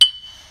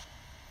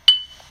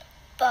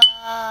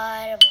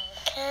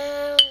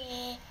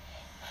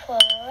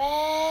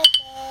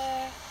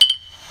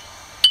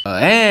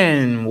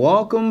And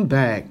welcome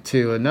back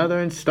to another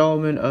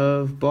installment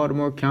of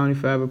Baltimore County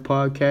Forever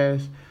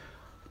podcast.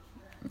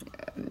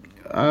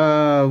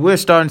 We're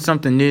starting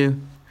something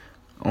new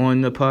on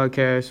the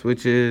podcast,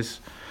 which is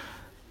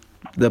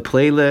the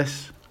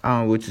playlist,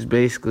 which is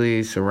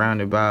basically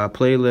surrounded by a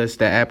playlist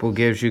that Apple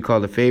gives you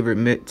called the favorite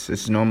mix.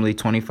 It's normally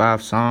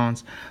 25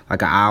 songs,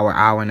 like an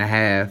hour and a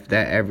half,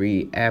 that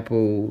every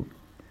Apple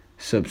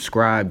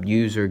subscribed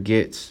user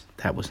gets.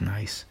 That was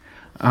nice.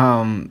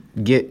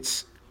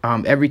 Gets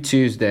every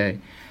Tuesday.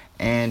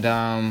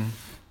 And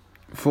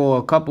for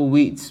a couple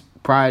weeks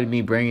prior to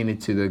me bringing it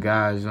to the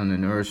guys on the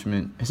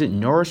Nourishment, is it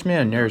Nourishment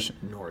or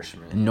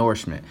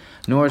Nourishment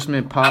However you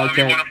podcast? want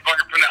to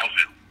fucking pronounce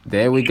it.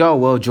 There we go.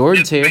 Well,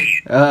 Jordan's here.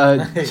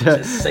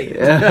 Just say it.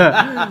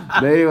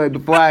 But anyway,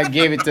 before I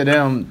gave it to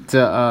them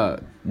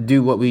to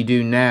do what we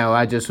do now,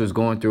 I just was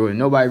going through it.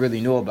 Nobody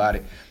really knew about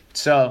it.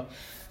 So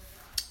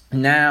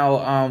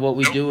now what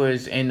we do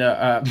is in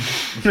the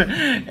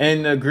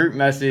in the group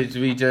message,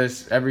 we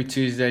just every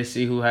Tuesday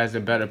see who has a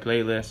better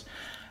playlist.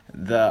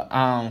 The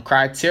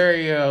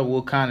criteria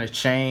will kind of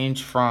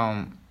change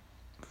from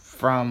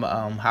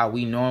how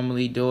we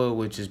normally do it,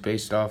 which is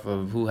based off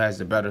of who has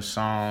the better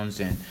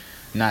songs and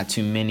not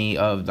too many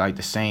of like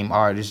the same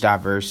artist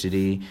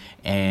diversity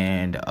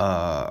and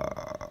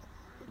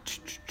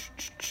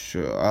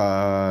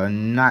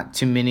not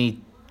too many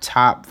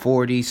top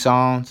 40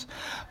 songs.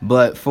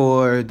 But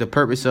for the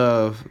purpose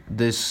of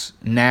this,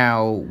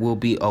 now will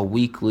be a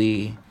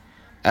weekly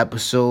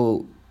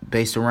episode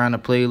based around the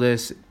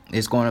playlist.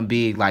 It's going to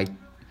be like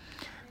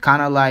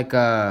kind of like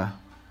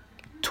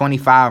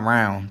 25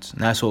 rounds.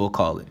 That's what we'll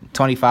call it.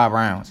 25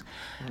 rounds.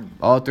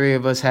 All three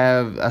of us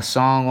have a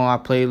song on our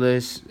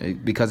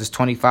playlist because it's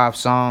 25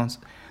 songs.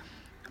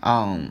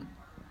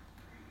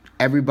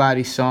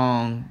 Everybody's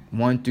song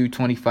 1 through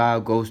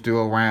 25 goes through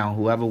a round.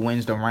 Whoever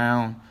wins the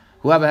round,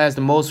 whoever has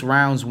the most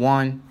rounds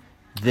won,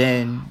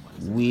 then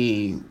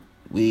we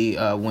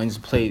wins the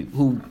play.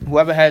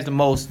 Whoever has the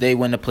most, they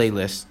win the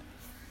playlist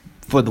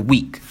for the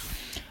week.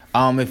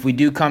 If we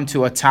do come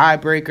to a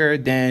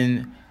tiebreaker,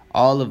 then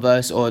all of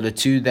us or the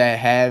two that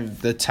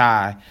have the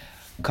tie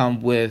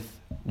come with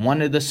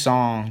one of the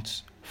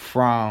songs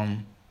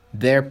from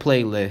their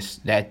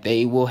playlist that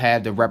they will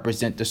have to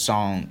represent the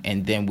song,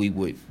 and then we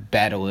would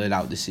battle it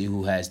out to see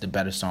who has the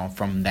better song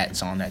from that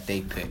song that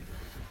they pick.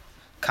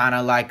 Kind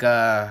of like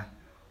I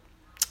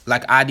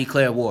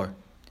Declare War.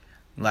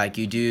 Like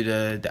you do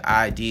the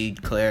I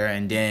Declare,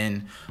 and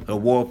then the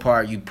war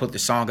part, you put the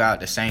song out at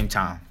the same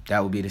time.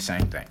 That would be the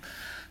same thing.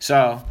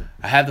 So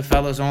I have the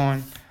fellas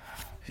on.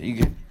 You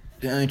can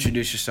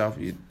introduce yourself.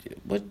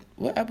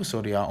 What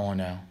episode are y'all on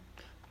now?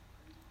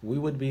 We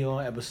would be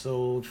on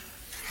episode.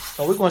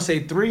 Oh, we're gonna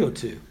say 3 or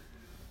 2,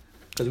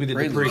 because we did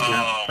the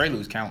prequel.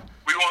 Preludes count.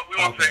 We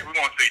want to say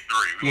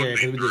 3. Yeah,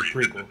 because we did This is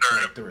prequel. the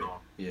third 3. episode.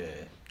 Yeah.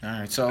 All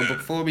right. So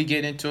before we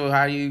get into it,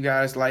 how you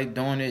guys like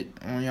doing it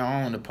on your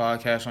own, the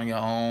podcast on your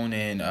own,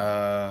 and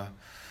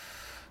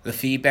the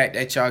feedback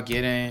that y'all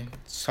getting?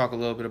 Let's talk a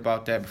little bit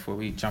about that before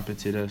we jump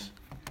into this.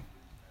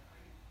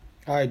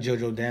 All right,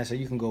 JoJo Dancer,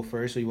 you can go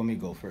first, or you want me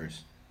to go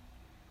first?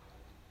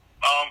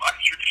 I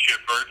can shoot the shit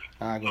first.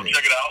 All right, go So ahead.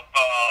 check it out.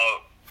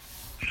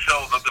 So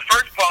the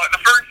first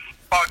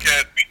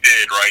podcast we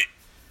did, right?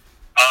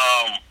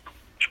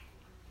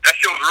 That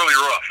shit was really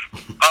rough.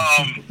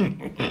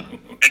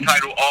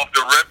 Entitled Off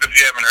the Rip. If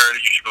you haven't heard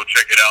it, you should go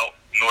check it out.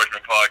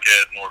 Nourishment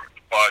Podcast.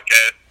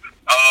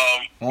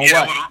 On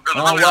Yeah, what? it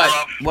was On really what?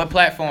 rough. What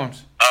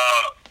platforms?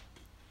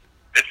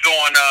 It's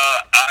on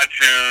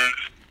iTunes.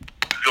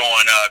 It's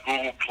on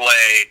Google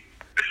Play.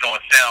 It's on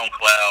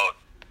SoundCloud.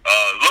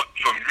 Look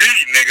for me,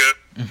 nigga.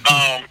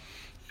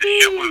 This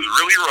shit was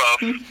really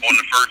rough on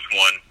the first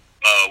one.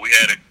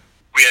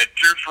 We had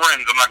two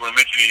friends. I'm not going to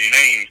mention any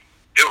names.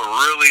 They were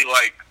really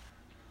like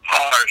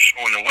harsh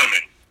on the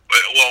women.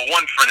 Well,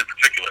 one friend in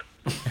particular.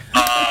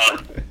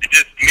 It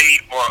just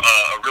made for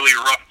a really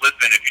rough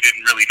listen if you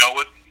didn't really know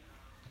us.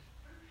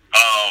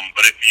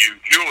 But if you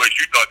knew us,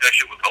 you thought that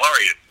shit was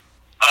hilarious.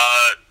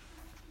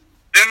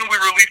 Then we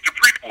released a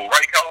prequel,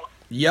 right, Cal?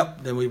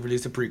 Yep. Then we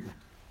released a prequel.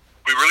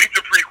 We released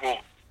a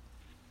prequel,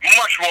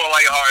 much more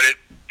lighthearted.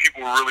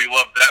 People really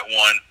loved that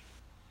one.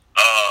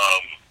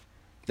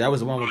 That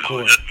was the one with It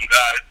Corey. was just some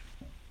guys.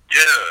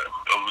 Yeah,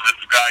 it was just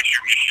some guys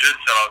shooting the shit.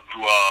 Shout out to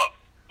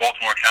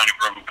Baltimore County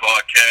Forever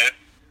podcast.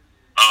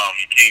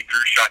 He came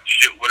through, shot the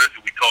shit with us,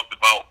 and we talked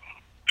about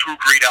 2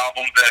 great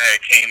albums that had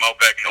came out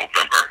back in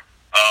November.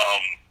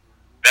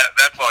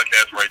 That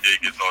podcast right there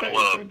gets all the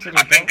love.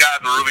 I think guys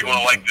are really going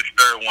to like this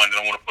third one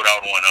that I want to put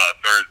out on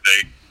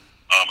Thursday.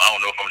 I don't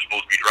know if I'm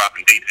supposed to be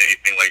dropping dates or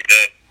anything like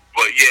that.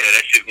 But yeah,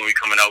 that shit's going to be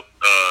coming out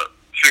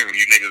soon.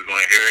 You niggas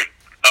going to hear it.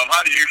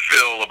 How did you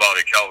feel about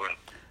it, Calvin?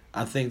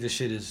 I think this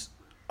shit is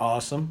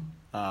awesome.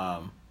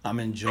 I'm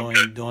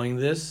enjoying doing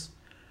this,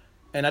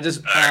 and I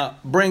just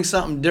bring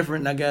something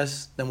different, I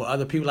guess, than what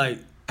other people like.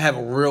 Have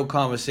a real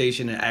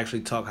conversation and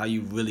actually talk how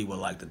you really would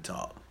like to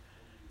talk,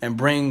 and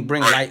bring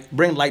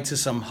light to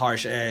some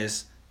harsh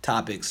ass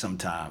topics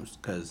sometimes,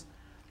 because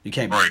you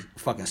can't be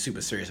fucking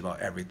super serious about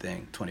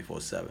everything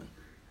 24/7.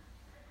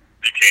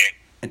 You can't.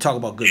 and talk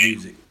about good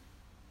music.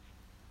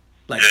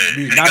 Like Yeah,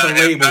 music, you not the gotta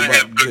have- label, gotta but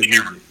have good good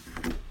humor. music.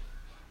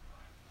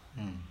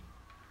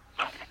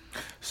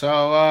 So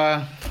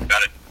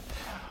Got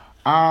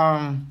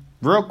it.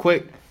 real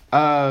quick,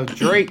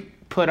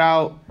 Drake put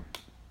out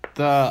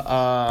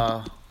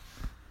the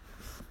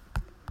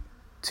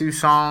 2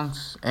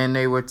 songs, and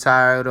they were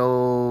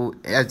titled.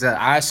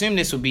 I assume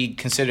this would be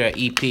considered an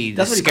EP. The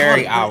That's what he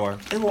Scary called Hour.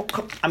 it. It won't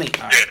come, I mean,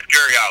 Yeah,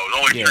 Scary Hours.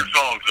 Only Yeah. 2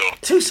 songs though.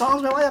 2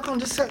 songs, man. Why y'all gonna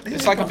just set?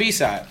 It's like a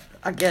B-side.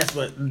 I guess,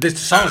 but this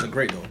songs are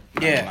great though.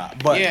 Not Yeah, gonna lie.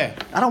 But yeah.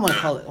 I don't want to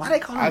call it. Why they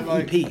call I it an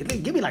like-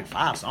 EP? Give me like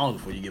 5 songs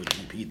before you give it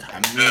an EP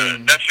title.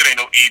 That shit ain't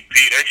no EP.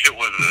 That shit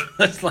was a.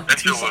 That's like That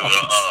 2 shit was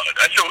songs.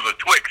 that shit was a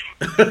Twix.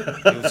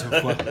 It was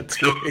a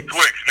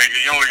Twix, nigga.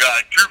 You only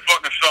got 2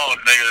 fucking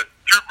songs, nigga.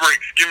 2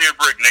 bricks. Give me a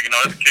brick, nigga. No,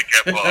 that's a Kit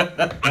Kat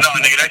bar. But no,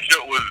 nigga, that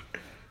shit was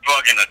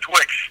fucking a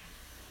Twix.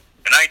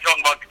 And I ain't talking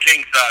about the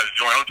king size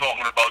joint. I'm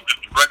talking about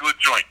just a regular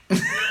joint.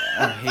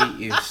 I hate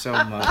you so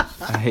much.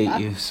 I hate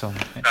you so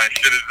much. What kind of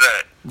shit is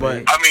that?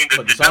 But I mean, the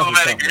songs were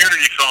Diplomatic tough,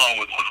 Community song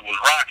was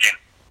rocking.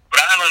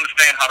 But I don't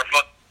understand how the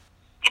fuck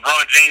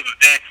LeBron James was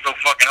dancing so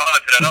fucking hard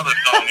to that other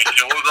song and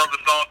shit. What was the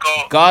other song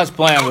called? God's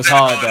Plan was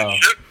hard though.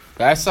 Shit.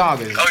 That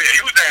song is. Oh yeah,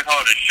 he was dancing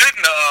hard as shit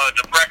in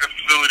the practice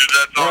facilities.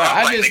 That song. Bro, I'm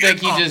I like, just nigga, think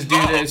he that just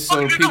song do this so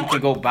what you people doing?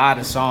 can go buy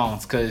the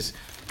songs because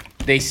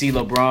they see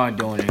LeBron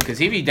doing it. Because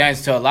he be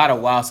dancing to a lot of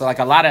wild stuff, like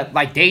a lot of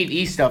like Dave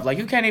East stuff. Like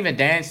you can't even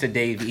dance to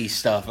Dave East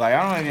stuff. Like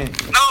I don't even.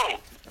 No.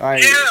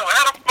 Like, Yeah,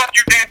 how the fuck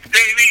you dance to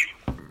Dave East?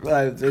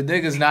 like the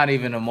nigga's not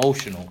even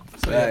emotional.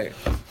 Like,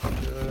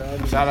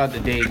 shout out to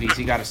Dave East.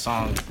 He got a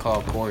song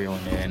called Corey on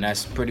there, and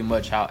that's pretty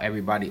much how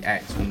everybody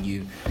acts when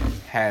you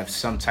have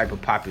some type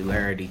of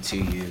popularity to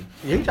you.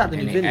 yeah, he dropped a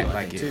new And they video act I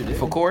like think, it. too. didn't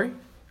For he? Corey?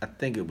 I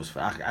think it was.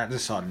 I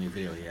just saw the new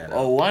video he had.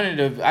 Oh, one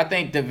of the. I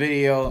think the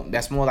video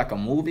that's more like a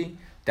movie.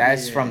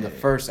 That's from the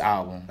first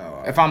album.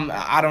 Oh, If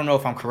I don't know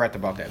if I'm correct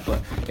about that,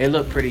 but it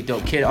looked pretty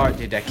dope. Kid Art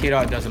did that. Kid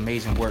Art does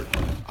amazing work.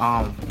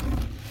 All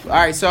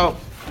right, so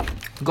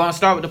I'm gonna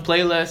start with the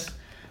playlist.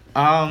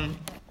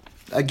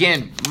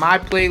 Again, my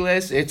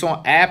playlist. It's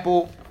on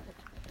Apple.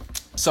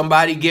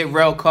 Somebody get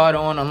Rel Carter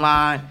on the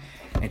line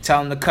and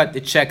tell him to cut the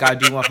check. I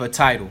do one for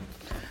title.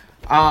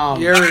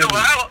 You heard me.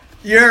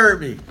 You heard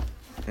me. You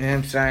know what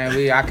I'm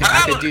saying? I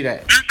can do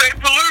that. You say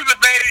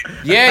Palooza, baby.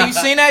 Yeah, you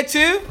seen that too?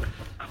 Yeah,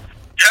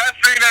 I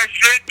seen that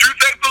shit. You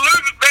say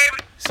Palooza,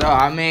 baby. So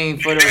I mean,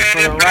 for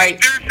the right.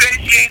 You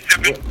say she ain't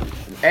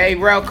sipping. Hey,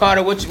 Rel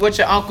Carter, what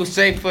your uncle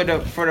say for the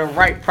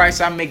right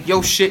price? I make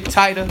your shit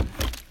tighter.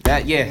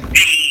 That yeah.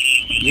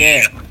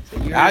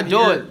 I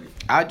do it.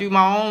 I do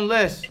my own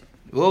list.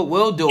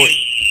 We'll do it.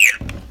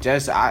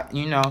 Just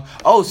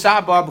Oh,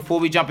 sidebar before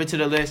we jump into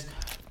the list.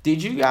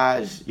 Did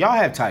y'all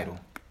have title?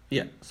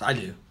 Yes, I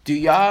do.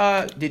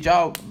 Did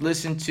y'all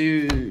listen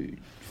to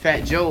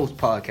Fat Joe's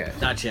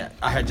podcast? Not yet.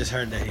 I had just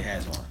heard that he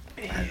has one.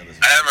 I haven't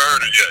I haven't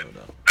heard it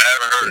yet. I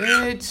haven't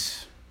heard it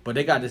yet. But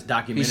they got this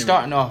documentary. He's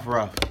starting off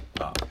rough.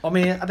 I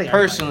mean, I think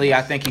Personally,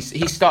 I think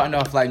he's starting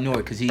off like Nord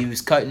because he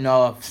was cutting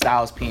off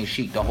Styles P and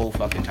Sheik the whole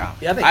fucking time.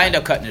 Yeah, I ended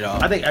up cutting it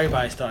off. I think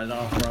everybody's starting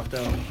off rough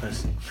though.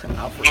 Cause So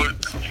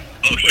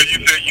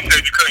you said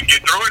you couldn't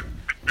get through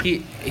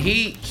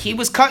it? He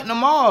was cutting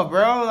them off,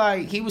 bro.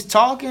 Like he was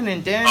talking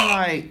and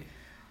then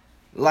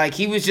like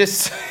he was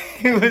just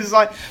he was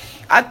like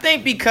I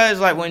think because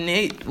like when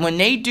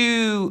they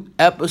do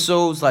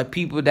episodes like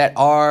people that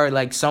are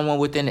like someone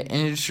within the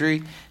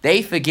industry,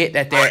 they forget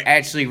that they're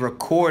actually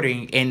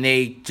recording and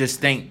they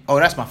just think, oh,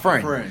 that's my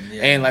friend.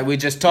 Yeah. And like we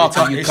just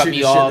talking, you cut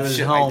me off,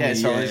 shit like that.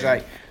 So yeah. it's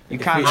like you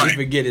If kind you of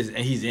forget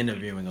he's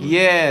interviewing. A little.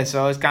 yeah.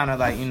 So it's kind of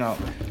like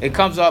it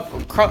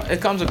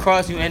comes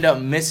across you end up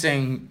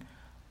missing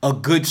a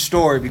good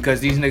story because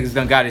these niggas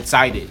done got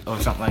excited or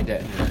something like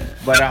that.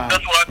 But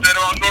That's what I said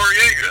about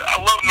Noriega.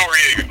 I love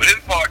Noriega, but his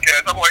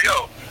podcast, I'm like,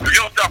 yo, if you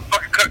don't stop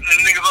fucking cutting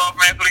the niggas off,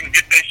 man, so they can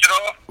get that shit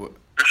off.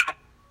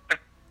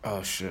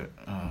 oh shit.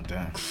 Oh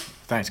damn.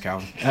 Thanks,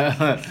 Calvin.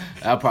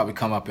 That'll probably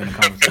come up in the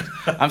conversation.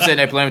 I'm sitting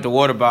there playing with the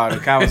water bottle.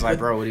 Calvin's like,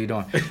 bro, what are you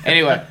doing?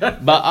 Anyway,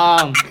 but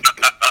all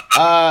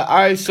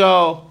right.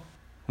 So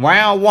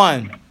round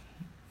 1.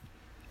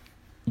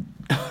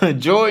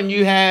 Jordan,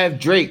 you have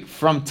Drake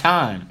from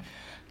Time.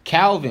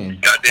 Calvin,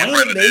 Goddamn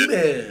right,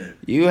 baby.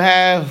 you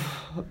have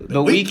The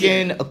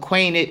Weeknd,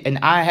 Acquainted, and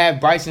I have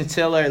Bryson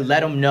Tiller,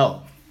 Let 'Em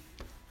Know.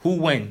 Who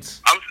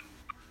wins?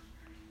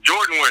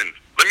 Jordan wins.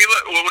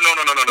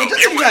 No.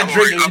 You got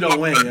Drake and you don't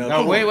win, yo.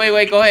 No,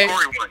 wait, go ahead.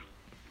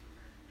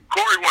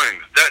 Corey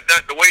wins.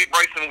 That the way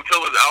Bryson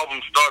Tiller's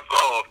album starts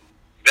off,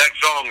 that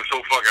song is so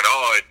fucking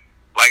hard.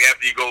 Like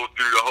after you go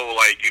through the whole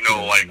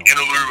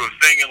interlude of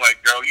singing,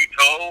 like girl, you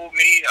told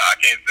me I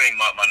can't sing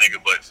my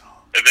nigga, but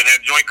and then that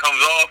joint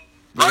comes off.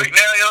 Right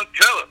now, Young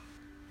Tiller.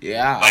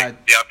 Yeah,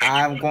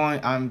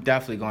 I'm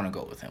definitely going to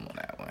go with him on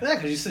that one. Yeah,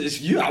 because you said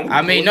it's you.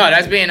 I mean, no,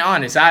 that's being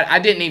honest. I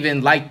didn't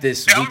even like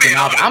this Yeah, I'm Weeknd being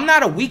album. honest. I'm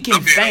not a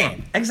Weeknd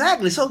fan.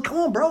 Exactly. So come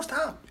on, bro,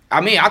 stop. I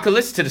mean, I could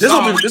listen to the This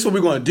song. is what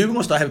we're gonna do. We're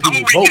gonna start having I'm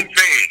a people vote. Weeknd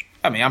fan.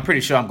 I mean, I'm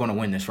pretty sure I'm going to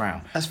win this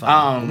round. That's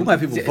fine. We're gonna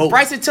have people vote.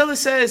 Bryson Tiller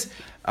says,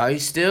 "Oh, you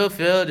still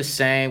feel the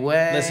same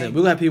way." Listen,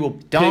 we're gonna have people.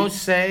 Don't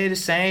say the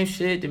same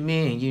shit to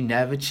me, and you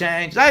never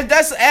change.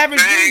 That's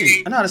average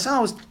music. No, the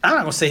song was. I'm not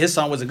gonna say his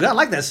song wasn't good. I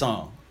like that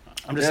song.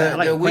 I'm just saying. I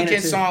like the Acquainted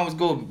Weeknd too. song was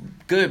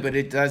good, but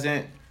it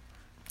doesn't.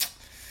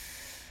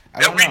 I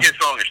That don't know.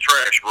 Weeknd song is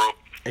trash, bro.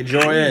 Hey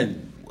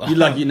Jordan, you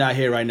lucky you're not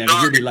here right now.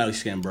 'Cause you be light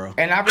skinned, bro.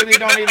 And I really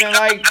don't even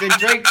like the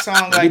Drake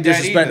song like You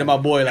that disrespecting either. my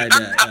boy like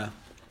that. Yeah.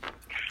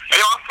 Hey,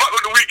 yo, I fuck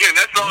with the Weeknd.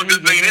 That song just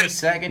ain't it.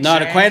 Second No, the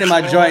chance Acquainted my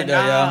or joint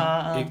though,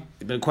 nah. yo.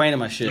 The Acquainted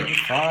my shit.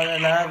 Fall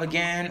in love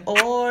again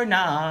or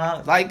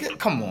not? Like,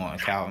 come on,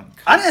 Calvin.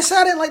 I didn't say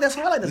I didn't like that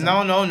song. I like that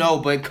song. No,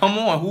 but come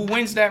on, who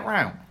wins that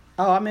round?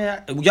 Oh, I mean,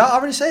 y'all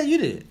already said you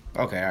did.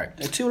 Okay, all right.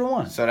 It's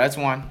 2-1. So that's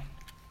one.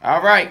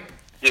 All right,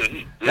 Yeah,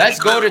 let's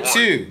go to one.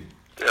 two.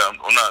 Yeah, I'm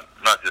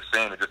not just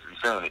saying it just to be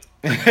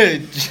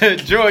saying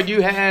it. Jordan,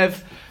 you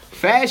have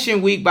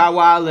Fashion Week by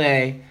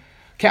Wale.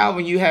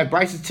 Calvin, you have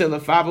Bryson Tiller,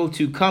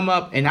 502 Come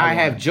Up, and I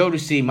have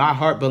Jodeci, My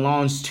Heart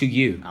Belongs to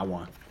You. I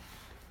won.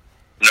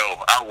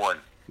 No, I won.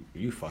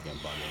 You fucking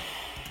bugging.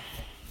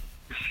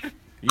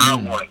 I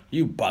won.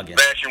 You bugging.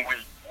 Fashion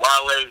Week,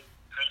 Wale,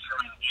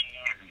 featuring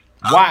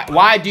G-Eazy.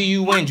 Why do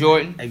you win,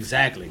 Jordan?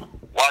 Exactly.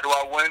 Why do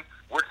I win?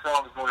 What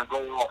song is going to go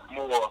off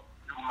more? You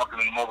walking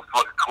in the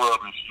motherfucking club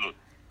and shit.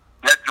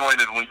 That joint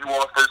is when you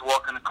all first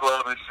walk in the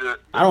club and shit.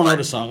 I don't know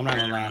the song. I'm not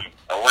gonna lie.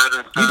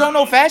 11, You don't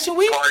know Fashion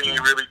Week? Party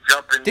ain't really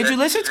jumping. Did you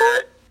listen to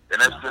it?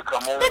 And that shit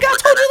come on. Nigga, I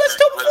told you listen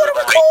to it before the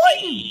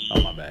recording.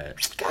 Oh my bad.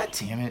 God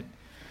damn it.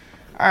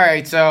 All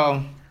right,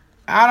 so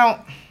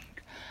I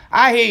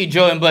hear you,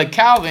 Jordan, but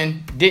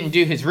Calvin didn't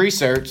do his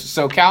research.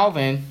 So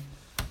Calvin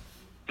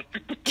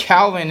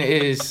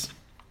is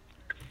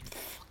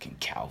fucking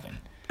Calvin.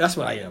 That's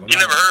what I am. You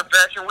never heard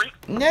Fashion Week?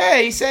 Yeah,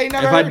 he said he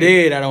never If I heard it.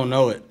 did, I don't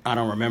know it. I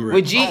don't remember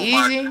With it.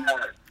 G-Eazy?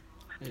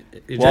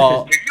 It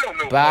Well, just- You don't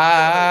know.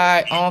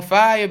 Bye on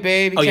fire,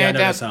 baby. oh yeah, I Can't know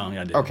that dance- song.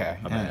 Yeah, I did. Okay.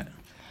 My bad.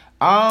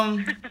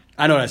 Um,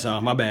 I know that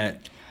song. My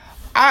bad.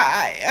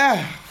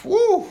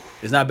 woo.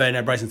 It's not better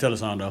than that Bryson Tiller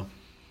song though.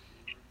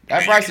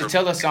 That Bryson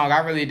Tiller song, I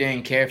really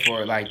didn't care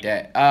for it like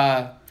that.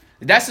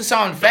 That's the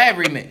song Fab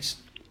remix.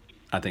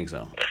 I think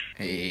so.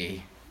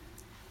 Hey.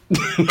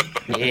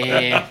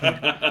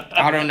 Yeah.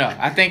 I don't know.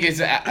 I think it's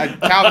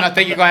Calvin. I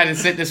think you're gonna have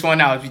to sit this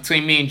one out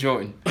between me and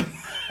Jordan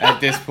at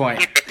this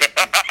point.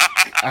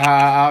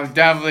 I'm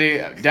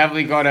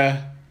definitely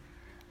gonna.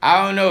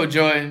 I don't know,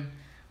 Jordan.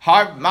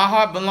 My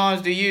heart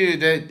belongs to you.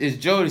 That is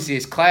Jodeci.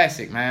 It's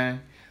classic,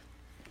 man.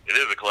 It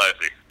is a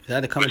classic. Is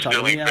that the But Come and Talk to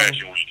still Me ain't album?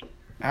 Fashion Week.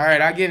 All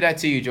right, I'll give that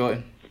to you,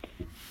 Jordan.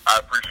 I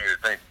appreciate it.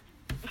 Thank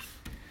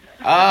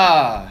you.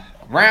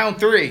 Round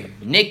 3.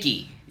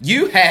 Nicki.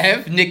 You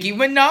have Nicki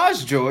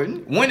Minaj,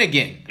 Jordan. Win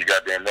again. You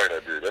goddamn right I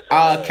did. That's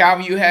all.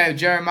 Calvin, you have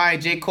Jeremiah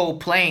J. Cole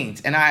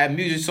Planes, and I have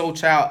Music Soul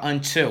Child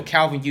Until.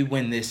 Calvin, you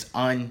win this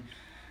Unequivocally.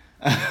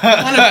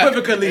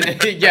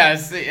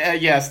 yes,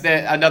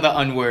 that another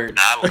unword.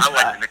 I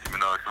like the Nicki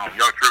Minaj song.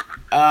 Y'all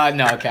tripping.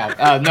 No,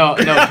 Calvin. No,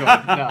 Jordan.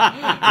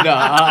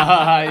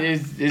 No.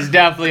 It's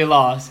definitely a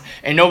loss,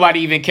 and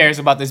nobody even cares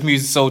about this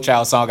Music Soul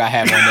Child song I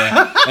have on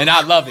there, and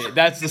I love it.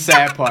 That's the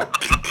sad part.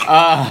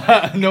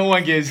 No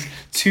one gives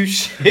two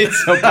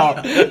shits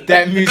about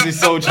that Music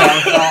Soul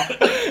Child song,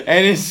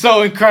 and it's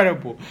so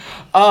incredible.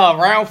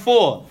 Round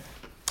 4.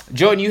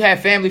 Jordan, you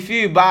have Family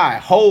Feud by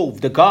Hove,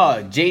 The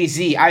God,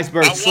 Jay-Z,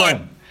 Iceberg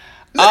Slim.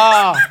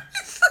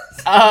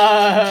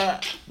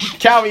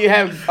 Calvin, you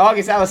have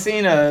August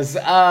Alsina's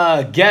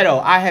Ghetto.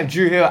 I have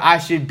Drew Hill, I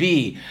Should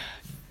Be.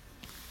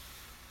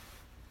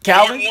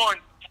 Calvin? Won.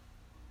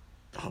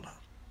 Hold on.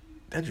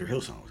 That Drew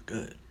Hill song was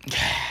good.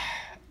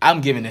 I'm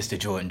giving this to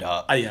Jordan,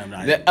 dog. Yeah, I'm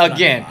not.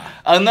 Again,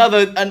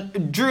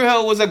 Drew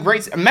Hill was a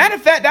great. Matter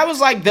of fact, that was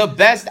like the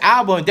best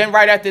album. And then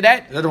right after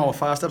that, Is that the one with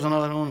 5 steps on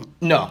that one?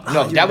 no,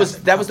 you that was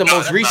the No, most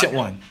that's recent not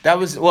one. That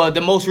was the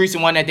most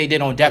recent one that they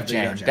did on Def Def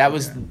Jam. Jam, That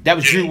was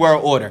okay. Drew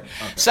World Order.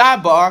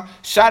 Sidebar,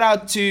 shout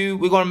out to,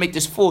 we're gonna make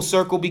this full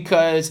circle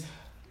because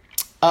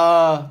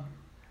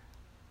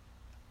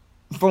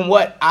from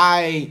what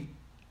I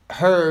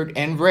heard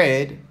and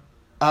read,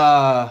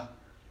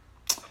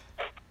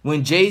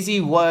 when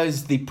Jay-Z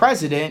was the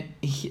president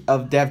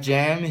of Def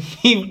Jam,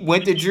 he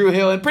went to Drew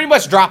Hill and pretty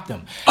much dropped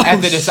him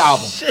after this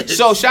album. shit.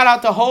 So shout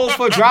out to Hov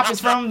for dropping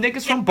from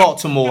niggas from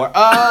Baltimore.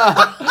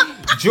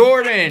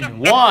 Jordan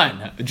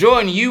won.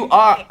 Jordan, you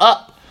are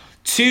up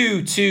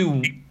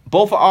 2-2.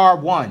 Both are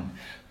 1.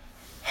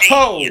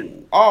 Oh,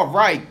 all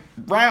right.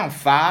 Round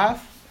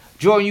 5.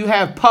 Jordan, you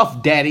have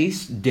Puff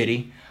Daddy's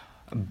Diddy.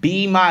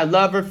 Be My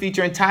Lover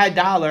featuring Ty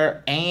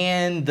Dolla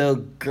and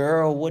the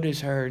girl, what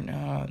is her?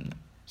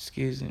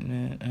 Excuse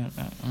me.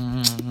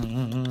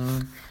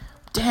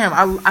 Damn,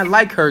 I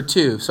like her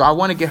too. So I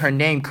want to get her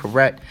name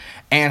correct.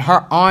 And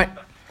her aunt.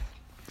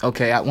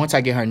 Okay, once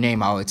I get her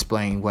name, I'll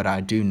explain what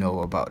I do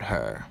know about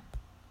her.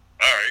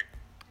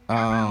 All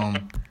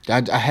right.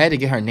 I had to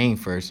get her name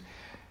first.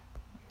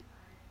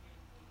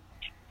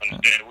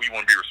 Understand we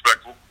want to be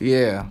respectful.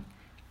 Yeah.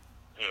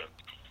 Yeah.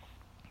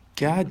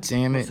 God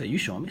damn it. So you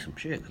showing me some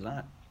shit,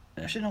 cause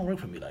That shit don't work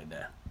for me like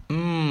that.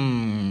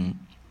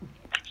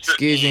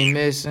 Excuse me,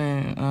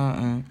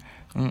 missing.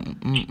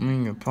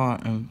 Your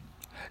partner.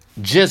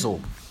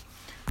 Jizzle.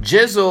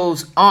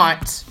 Jizzle's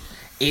aunt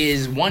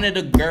is one of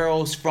the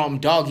girls from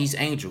Doggy's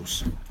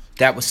Angels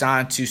that was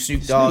signed to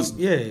Snoop Dogg's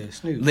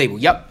Snoop label.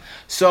 Yep.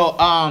 So,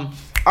 all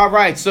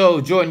right.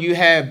 So, Jordan, you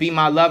have "Be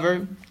My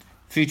Lover"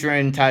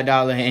 featuring Ty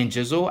Dolla and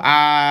Jizzle.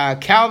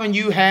 Calvin,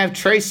 you have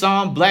Trey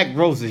Songz, "Black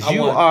Roses."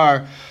 You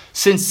are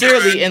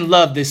sincerely in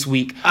love this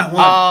week. I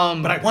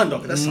won, but I won though.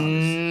 That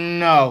song.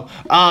 No.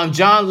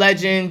 John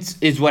Legend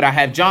is what I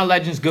have. John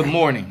Legend's "Good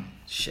Morning."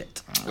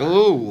 Shit.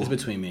 Ooh. It's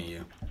between me and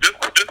you. This is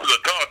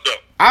a toss-up.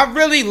 I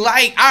really,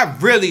 really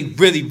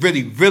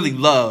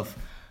love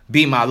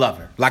 "Be My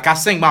Lover." Like, I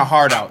sing my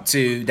heart out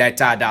to that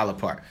Ty Dolla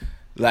part.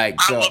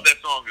 Like, so. I love that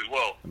song as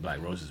well.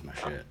 Black Roses is my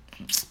shit.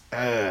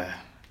 No.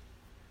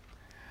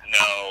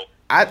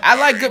 I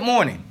like "Good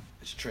Morning."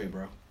 It's Trey,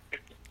 bro.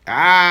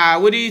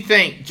 What do you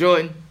think,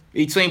 Jordan?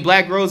 Between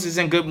 "Black Roses"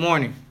 and "Good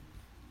Morning"?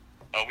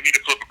 We need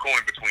to flip a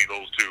coin between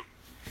those two.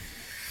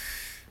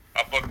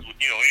 I fuck with,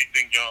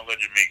 anything John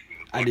Legend makes.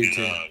 I do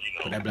too.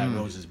 But that Black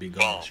Roses be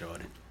gone,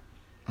 shorty.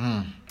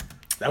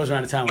 That was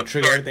around the time when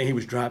Trigger, everything he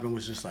was dropping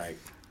was just like,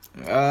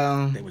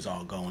 they was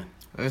all going.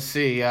 Let's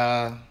see. You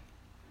got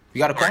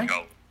a coin?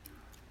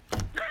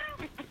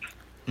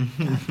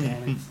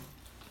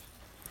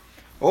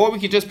 Or we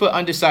could just put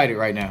undecided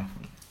right now.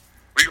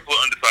 We can put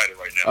undecided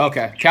right now.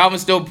 Okay.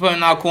 Calvin's still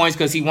putting out coins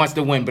because he wants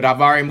to win, but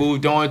I've already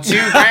moved on to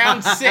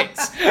round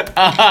 6.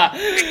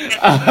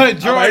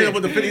 Jordan,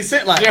 with the 50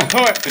 Cent line.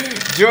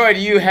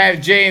 Jordan, you have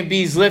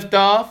J&B's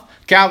Liftoff.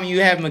 Calvin, you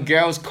have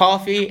Miguel's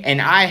Coffee.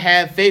 And I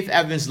have Faith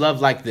Evans'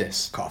 Love Like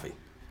This. Coffee.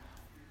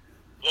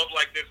 Love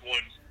Like This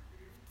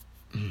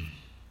one.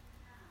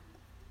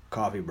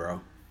 Coffee,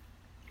 bro.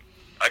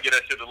 I get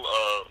that shit to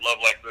Love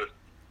Like This.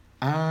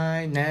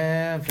 I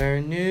never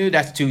knew.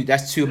 That's too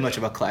much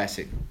of a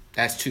classic.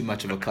 That's too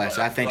much of a classic.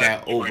 I think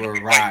that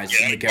overrides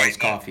Miguel's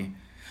Coffee.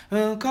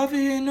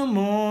 Coffee in the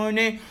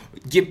morning.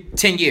 Give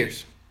 10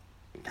 years.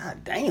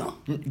 God damn.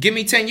 Give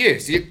me 10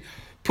 years.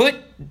 Put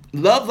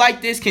Love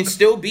Like This can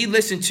still be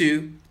listened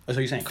to. That's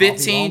what you're saying?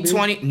 15,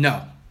 20.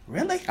 No.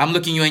 Really? I'm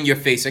looking you in your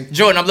face.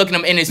 Jordan, I'm looking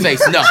him in his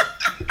face. No.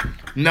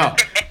 No.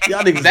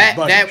 Y'all niggas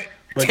That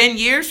 10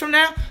 years from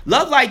now,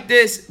 Love Like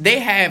This, they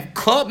have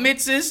club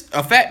mixes,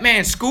 a Fat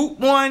Man Scoop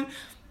one.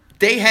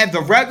 They have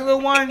the regular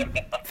one.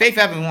 Faith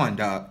Evans one,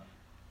 dog.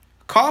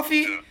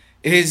 Coffee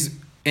is,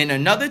 in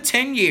another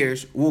 10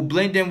 years, will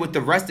blend in with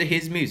the rest of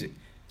his music.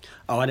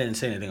 Oh, I didn't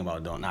say anything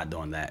about not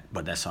doing that,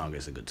 but that song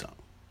is a good song.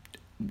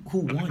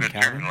 Who won,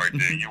 Calvin? Right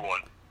there, you won.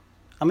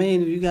 I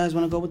mean, you guys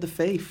want to go with the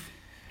Faith.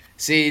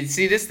 See, this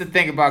is the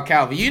thing about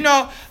Calvin.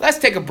 Let's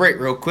take a break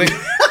real quick.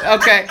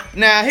 Okay,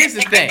 now here's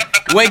the thing.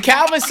 When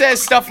Calvin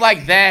says stuff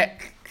like that,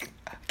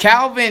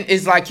 Calvin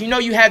is like,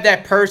 you have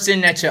that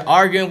person that you're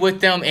arguing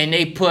with them and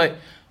they put,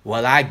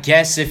 well, I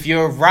guess if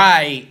you're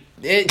right.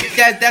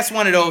 That's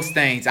one of those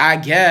things. I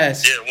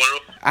guess. Yeah, one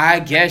of those. I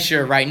guess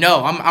you're right.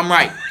 No, I'm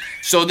right.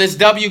 So this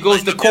W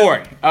goes to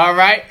court. All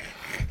right?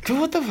 Dude,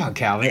 what the fuck,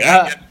 Calvin?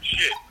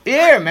 Shit.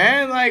 Yeah,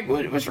 man. Like,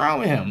 what's wrong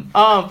with him?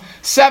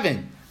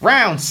 7.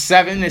 Round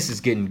 7. This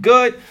is getting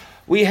good.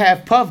 We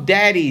have Puff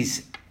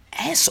Daddy's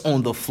S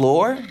on the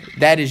Floor.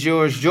 That is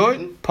yours,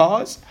 Jordan.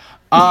 Pause.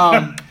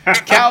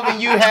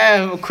 Calvin, you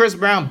have Chris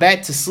Brown,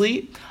 Back to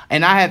Sleep.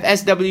 And I have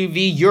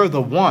SWV, You're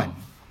the One.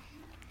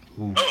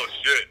 Ooh. Oh,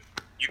 shit.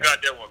 You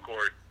got that one,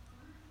 Corey.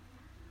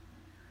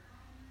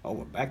 Oh,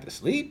 we're Back to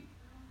Sleep?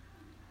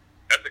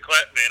 That's a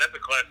class, man. That's a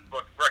classic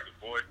fucking record,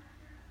 boy.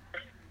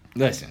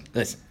 Listen.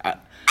 I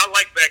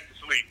like Back to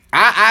Sleep.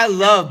 I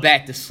love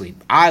Back to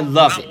Sleep. I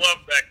love it. I love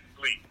Back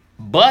to Sleep.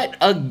 But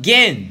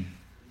again,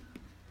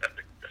 that's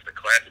a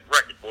classic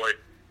record, boy.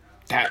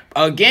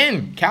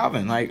 Again,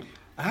 Calvin, like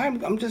hey,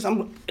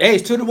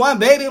 it's 2-1,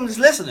 baby. I'm just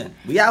listening.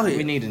 We out here.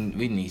 we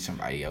need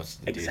somebody else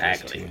to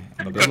Exactly.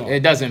 do this too.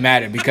 It doesn't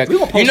matter because We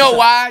gonna you know post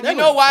why? something. You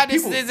know why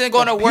this isn't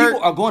going to work?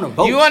 People are going to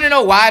vote. You want to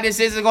know why this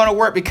isn't going to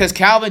work? Because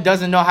Calvin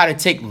doesn't know how to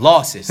take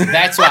losses.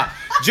 That's why.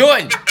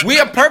 Jordan, we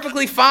are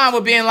perfectly fine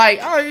with being like,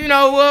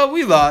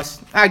 we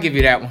lost. I'll give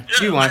you that one.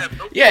 Yeah, You won. man,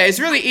 no Yeah, it's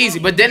really easy.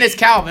 But then it's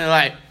Calvin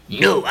like,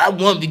 I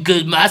won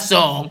because my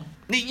song.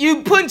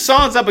 You putting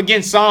songs up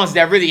against songs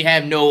that really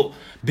have no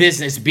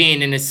business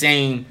being in the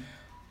same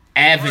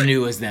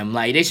avenue as them.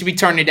 Like, they should be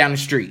turning it down the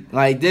street.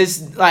 Like,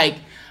 this, like,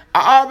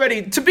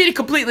 to be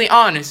completely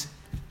honest,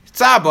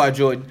 sidebar,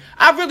 Jordan,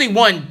 I really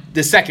won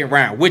the second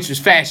round, which was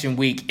Fashion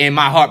Week, and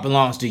My Heart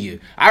Belongs to You.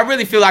 I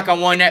really feel like I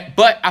won that,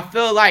 but I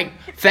feel like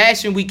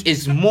Fashion Week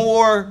is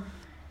more,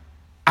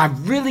 I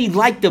really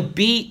like the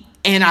beat,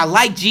 and I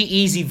like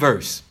G-Eazy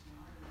verse.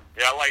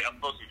 Yeah, I'm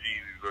supposed to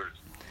G-Eazy's verse.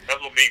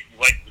 That's what makes me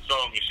like the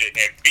song and shit.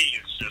 And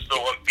beat is just so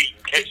upbeat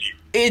and catchy.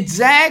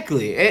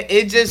 Exactly.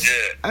 It just,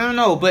 I don't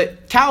know,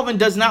 but Calvin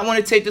does not want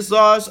to take this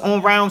loss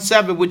on round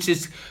 7, which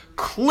is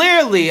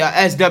clearly a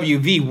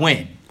SWV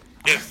win.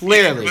 Yes,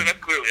 Clearly. That's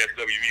clearly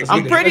SWV.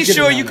 I'm pretty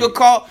sure you could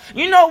call.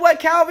 You know what,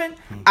 Calvin?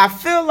 I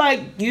feel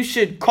like you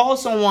should call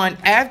someone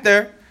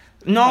after.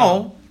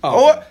 No.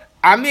 Oh.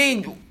 I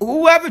mean,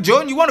 whoever,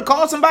 Jordan, you want to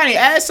call somebody,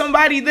 ask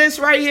somebody this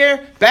right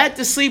here, Back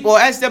to Sleep or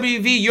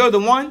SWV, you're the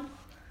one?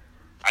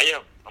 I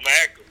am. I'm an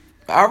actor.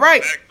 All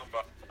right. Ask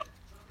somebody.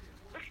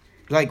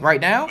 Like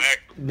right now?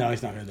 No,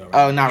 he's not gonna do it.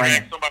 Oh, not right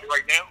Ask now. somebody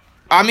right now.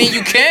 I mean,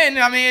 you can.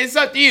 I mean, it's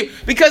up to you.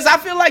 Because I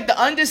feel like the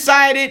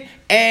Undecided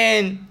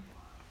and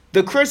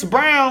the Chris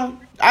Brown,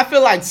 I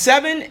feel like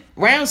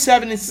round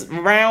 7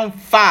 and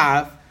round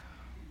 5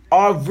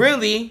 are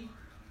really,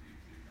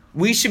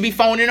 we should be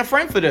phoning a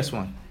friend for this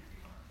one.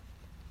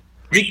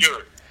 We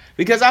should.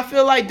 Because I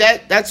feel like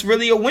that's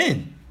really a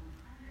win.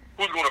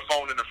 Who's going to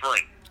phone in a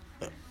friend?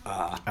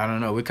 I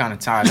don't know. We're kind of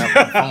tied up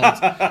on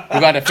phones. We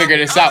got to figure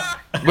this out.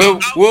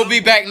 We'll be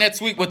back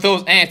next week with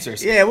those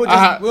answers. Yeah, we'll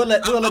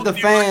let the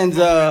fans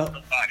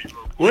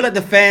we'll let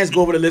the fans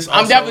go over the list.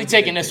 I'm definitely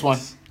taking this one.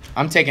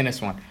 I'm taking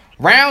this one.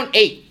 Round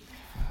 8.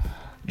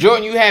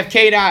 Jordan, you have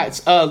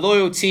K-Dot's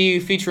Loyalty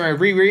featuring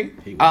Riri.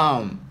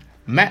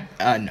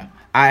 No.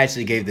 I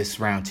actually gave this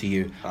round to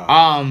you.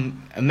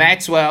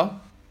 Maxwell.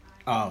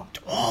 Oh,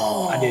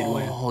 I did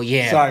win. Oh,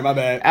 yeah. Sorry, my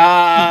bad.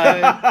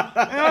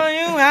 I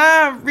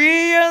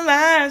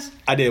realized.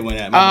 I did win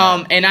that. My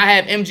bad. And I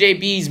have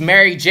MJB's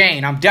Mary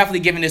Jane. I'm definitely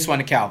giving this one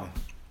to Calvin.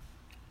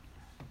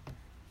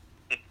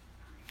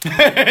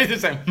 It's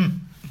just like,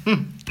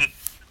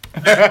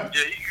 Yeah,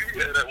 you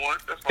get that one.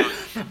 That's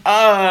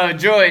fine.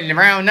 Jordan,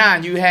 round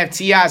 9, you have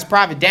T.I.'s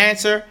Private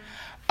Dancer.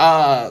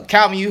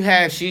 Calvin, you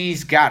have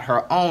She's Got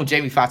Her Own,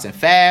 Jamie Foxx and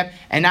Fab.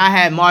 And I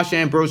have Marsha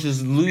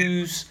Ambrosius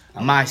Lose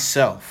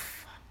Myself.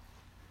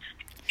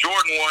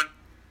 Jordan won.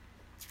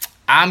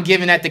 I'm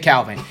giving that to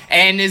Calvin.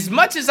 And as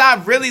much as I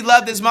really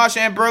love this Marsha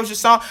Ambrosius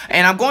song,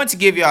 and I'm going to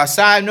give you a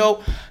side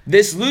note,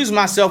 this Lose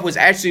Myself was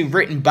actually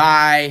written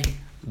by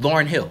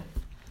Lauryn Hill.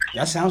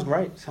 That sounds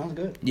great. Sounds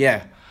good.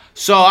 Yeah.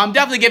 So I'm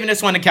definitely giving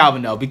this one to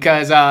Calvin, though,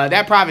 because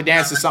that Private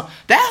Dancer song,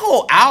 that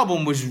whole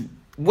album was,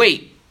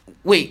 wait,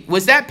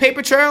 was that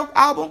Paper Trail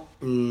album?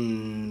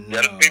 No.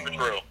 Yeah, that's Paper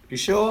Trail. You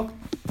sure?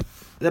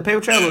 The Paper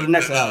Trail was the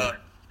next album.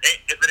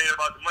 If it ain't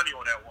about the money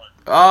on that one.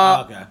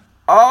 Okay.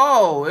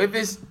 Oh,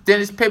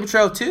 then it's Paper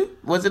Trail 2?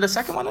 Was it a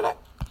second one of that?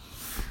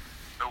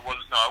 It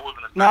wasn't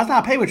a No, it's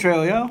not Paper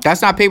Trail, yo.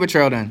 That's not Paper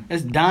Trail then.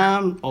 It's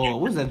Dime, or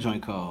what's that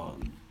joint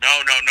called? No.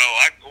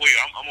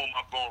 I'm on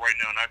my phone right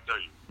now, and I tell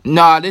you.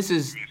 Nah, this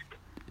is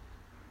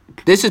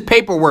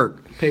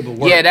Paperwork.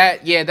 Paperwork. Yeah,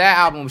 that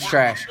album was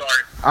trash. Sorry.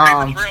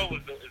 Paper Trail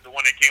is the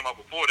one that came out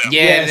before that.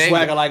 Yeah, Yeah,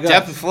 Swagger Like Us.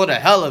 definitely for the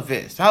hell of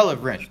it. Hell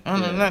of rich.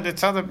 To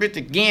tell a bitch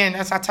again.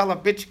 That's how I tell a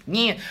bitch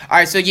again. All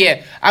right, so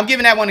yeah, I'm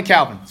giving that one to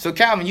Calvin. So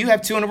Calvin, you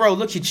have 2 in a row.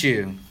 Look at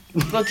you.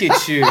 Look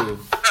at you.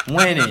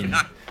 Winning.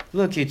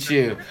 Look at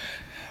you.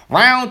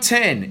 Round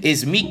 10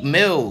 is Meek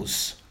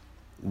Mill's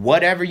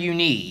Whatever You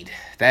Need.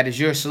 That is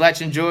your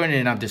selection, Jordan,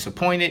 and I'm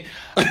disappointed.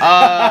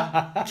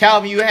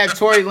 Calvin, you have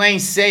Tory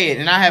Lanez Say It,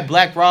 and I have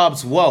Black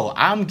Rob's Whoa.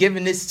 I'm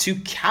giving this to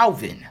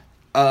Calvin.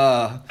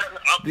 I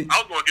was going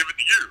to give it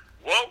to you.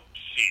 Whoa,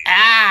 shit.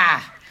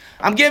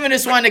 I'm giving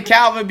this one to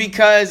Calvin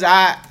because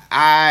I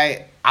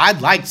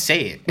like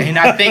Say It, and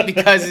I think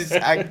because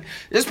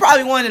it's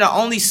probably one of the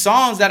only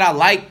songs that I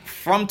like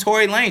from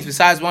Tory Lanez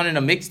besides one of the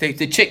mixtapes,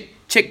 the chick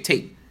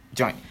tape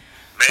joint.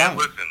 Man,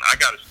 listen, I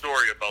got a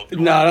story about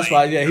Tory No, that's Lanez.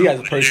 why. Yeah, he has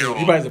a personal.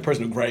 He has a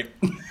personal gripe.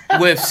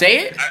 With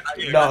Say It?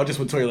 No, just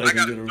with Tory Lanez. I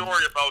got a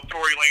story about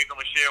Tory Lanez I'm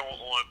going to share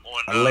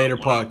on A later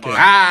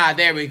podcast.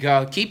 There we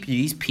go. Keep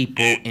these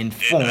people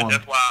informed.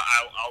 That's why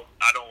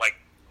I don't like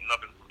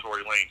nothing from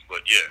Tory Lanez,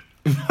 but yeah.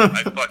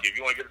 Fuck it. If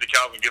you want to give it to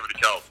Calvin, give it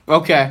to Calvin.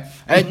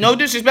 Okay. No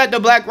disrespect to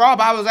Black Rob.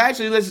 I was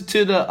actually listening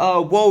to the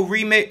Whoa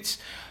remix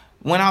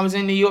when I was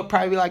in New York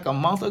probably like a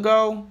month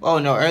ago. Oh,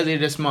 no, earlier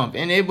this month.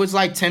 And it was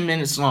like 10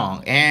 minutes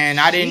long. And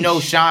I didn't know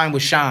Shine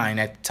was Shine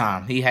at the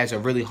time. He has a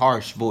really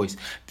harsh voice.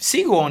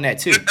 Seagull on that,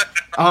 too.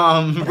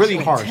 Really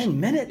like harsh. 10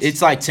 minutes?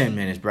 It's like 10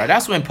 minutes, bro.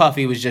 That's when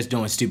Puffy was just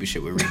doing stupid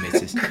shit with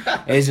remixes.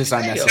 It's just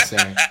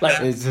unnecessary.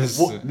 It's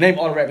just... Name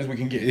all the rappers we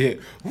can get. Yeah.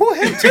 Who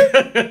him too?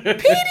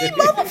 PD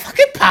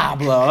motherfucking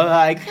Pablo.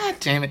 Like, god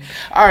damn it.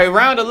 All right,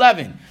 round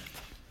 11.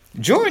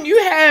 Jordan, you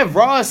have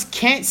Ross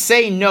Can't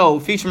Say No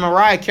featuring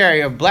Mariah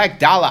Carey of Black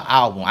Dollar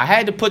album. I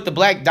had to put the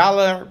Black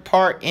Dollar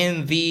part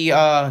in the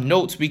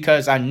notes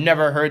because I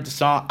never heard the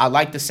song. I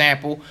like the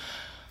sample.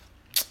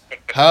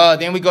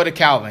 Then we go to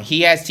Calvin.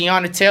 He has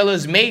Tiana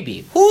Taylor's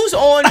Maybe. Who's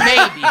on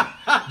Maybe?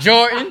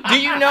 Jordan,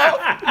 do you know?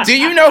 Do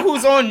you know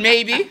who's on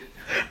Maybe?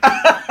 Well,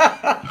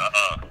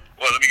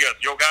 let me guess.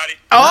 Yo Gotti?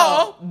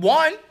 Oh,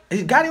 one.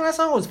 Is Gotti on that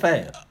song or was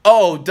Fab?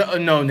 Oh,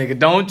 no, nigga.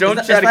 Don't try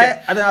to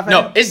get...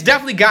 No, it's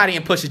definitely Gotti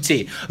and Pusha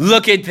T.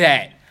 Look at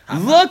that.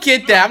 Look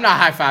at that. I'm not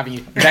high-fiving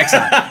you. Next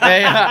time.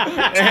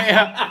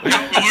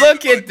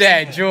 Look at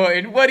that,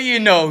 Jordan. What do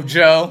you know,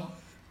 Joe?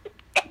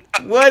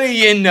 What do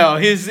you know?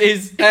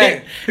 His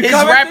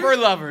rapper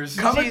lovers.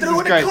 Coming Jesus through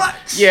with Christ. the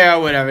clutch. Yeah,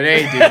 whatever.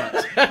 They do.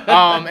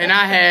 And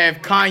I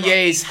have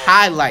Kanye's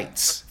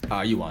Highlights.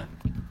 You won.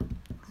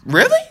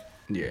 Really?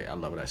 Yeah, I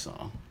love that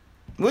song.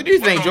 What do you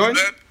think, Jordan?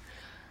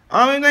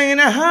 I'm thinking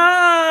the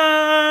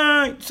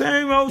high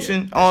same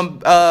motion on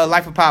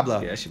Life of Pablo.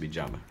 Yeah, that should be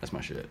jumping. That's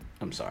my shit.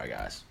 I'm sorry,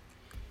 guys.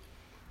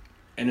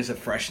 And it's a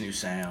fresh new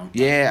sound. What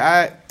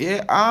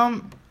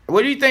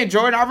do you think,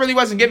 Jordan? I really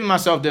wasn't giving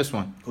myself this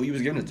one. Who you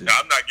was giving it to? No,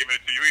 I'm not giving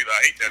it to you either.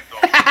 I hate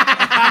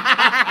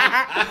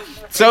that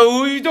song. So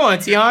who you doing,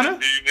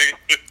 Tiana? You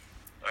nigga.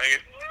 I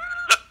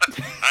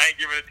ain't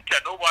giving it to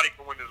Cat. Nobody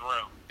can win this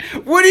round.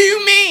 What do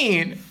you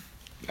mean?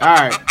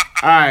 All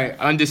right,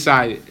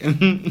 undecided.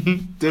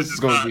 This is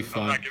gonna be I'm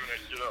fun. not giving that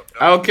shit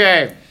up.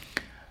 Okay,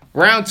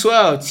 round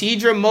 12.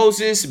 Tidra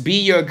Moses, Be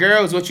Your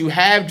Girl is what you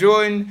have,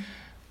 Jordan.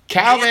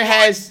 Calvin Jordan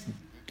has,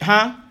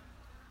 huh?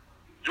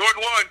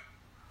 Jordan won.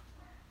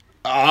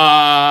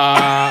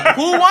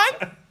 Who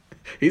won?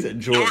 He's a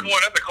Jordan. Jordan won.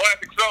 That's a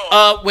classic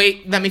song.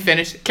 Wait, let me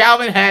finish.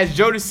 Calvin has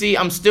Jodeci,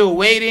 I'm Still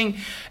Waiting,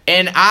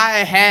 and I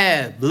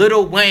have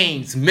Lil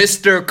Wayne's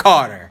Mr.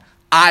 Carter.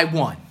 I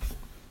won.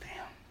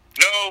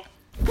 No.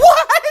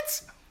 What?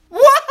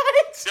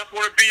 Just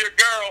want to be your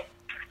girl.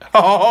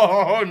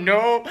 Oh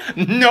no,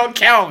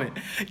 Calvin.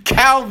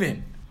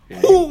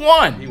 Who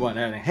won? He won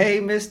that. Hey,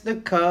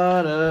 Mr.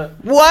 Carter.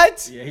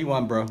 What? Yeah, he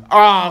won, bro.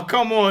 Oh,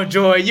 come on,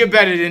 Joy. You're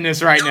better than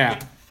this right now.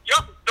 Y'all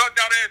some stuck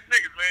out ass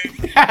niggas,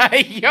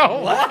 man.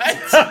 Yo, what?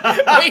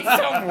 Wait,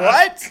 some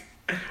what?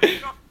 Y'all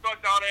some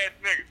stuck out ass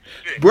niggas.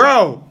 Shit.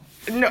 Bro,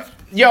 no.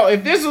 Yo,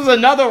 if this was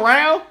another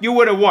round, you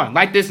would have won.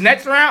 Like this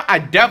next round, I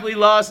definitely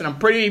lost, and I'm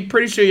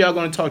pretty sure y'all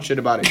gonna talk shit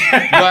about it.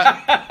 But All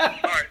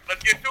right,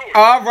 let's get to it.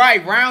 all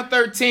right, round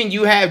 13,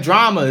 you have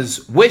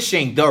Dramas,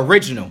 Wishing, the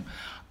original.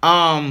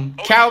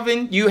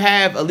 Calvin, you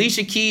have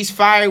Alicia Keys,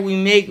 Fire We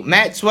Make,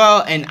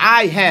 Maxwell, and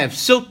I have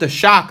Silk the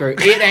Shocker,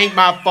 It Ain't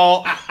My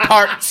Fault,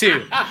 Part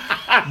 2.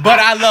 But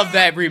I love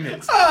that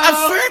remix.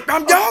 I'm sick,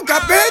 I'm young,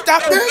 I'm big,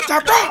 I'm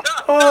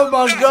Oh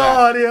my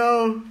God,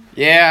 yo.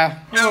 Yeah.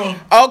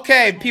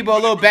 Okay, people, a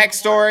little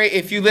backstory.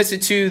 If you listen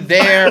to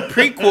their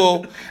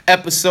prequel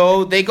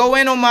episode, they go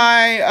in on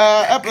my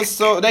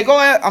They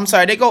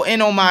go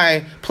in on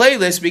my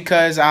playlist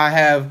because I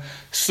have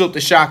Silk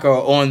the Shocker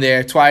on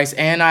there twice,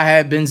 and I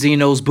have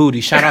Benzino's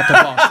Booty. Shout out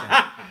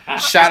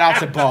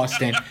to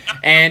Boston.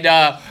 And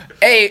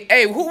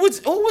hey, who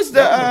was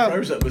the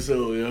first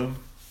episode, yo.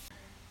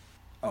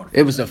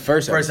 It was the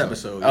first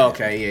episode. Yeah.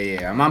 Okay,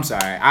 yeah. I'm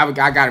sorry. I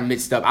got it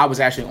mixed up. I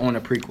was actually on the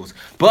prequels.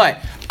 But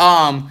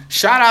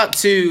shout out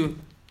to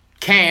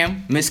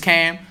Cam, Miss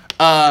Cam.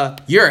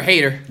 You're a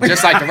hater,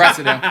 just like the rest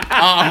of them.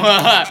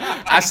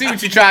 I see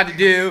what you tried to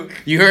do.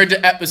 You heard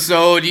the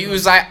episode. You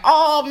was like,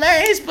 oh,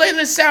 man, he's playing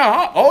this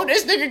sound. Oh,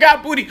 this nigga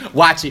got booty.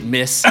 Watch it,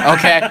 miss.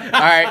 Okay?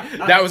 All right?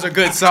 That was a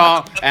good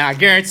song. And I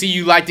guarantee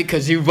you liked it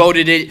because you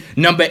voted it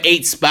number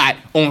 8 spot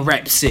on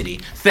Rap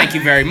City. Thank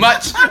you very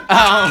much.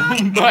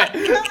 But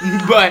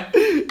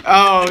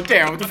oh,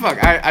 damn, what the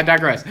fuck? I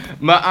digress.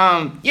 But,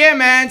 yeah,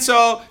 man,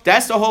 so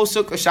that's the whole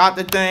Silk the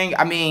Shocker thing.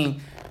 I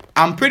mean,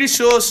 I'm pretty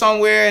sure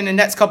somewhere in the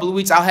next couple of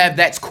weeks I'll have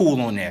That's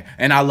Cool on there.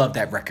 And I love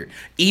that record.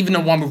 Even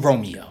the one with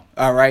Romeo.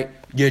 All right?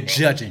 You're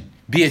judging.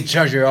 Be a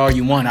judger all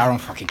you want. I don't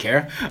fucking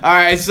care. All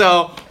right,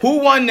 so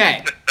who won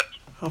that?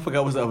 I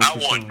forgot what's that was. I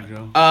won.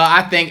 Joe.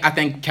 I think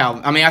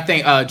Calvin. I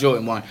think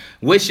Jordan won.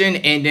 Wishing,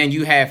 and then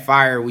you have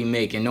Fire We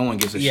Make, and no one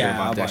gives a shit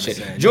about that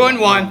shit. Jordan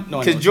won,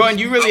 because Jordan,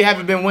 you really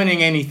haven't been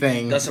winning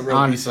anything. That's a real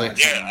honestly.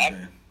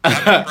 Yeah,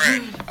 I'm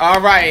All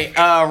right,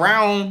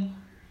 round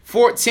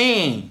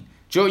 14.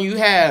 Jordan, you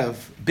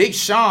have Big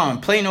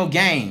Sean, Play No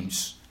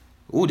Games.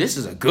 Ooh, this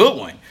is a good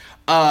one.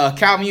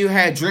 Calvin, you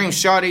had Dream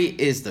Shawty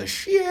is the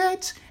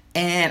shit.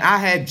 And I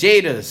had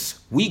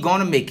Jada's We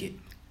Gonna Make It.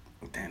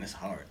 Damn, that's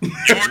hard.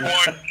 Jordan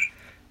won.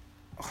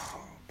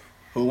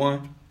 Who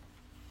won?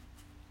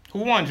 Who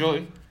won,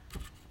 Jordan?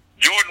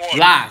 Jordan won.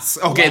 Lies.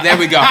 Okay, there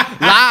we go.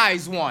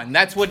 Lies won.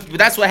 That's what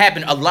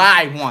happened. A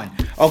lie won.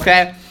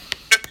 Okay.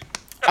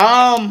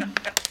 I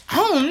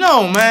don't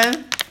know,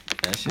 man.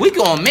 We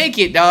gonna make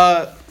it,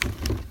 dog.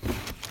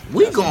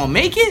 We gonna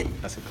make it?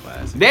 That's a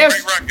classic.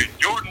 There's, Great record.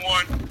 Jordan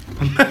won.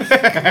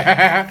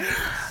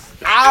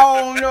 I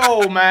don't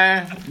know,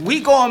 man. We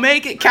gonna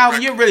make it,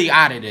 Calvin. You're really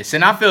out of this,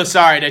 and I feel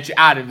sorry that you're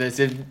out of this.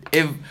 If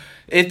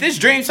this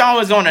Dream song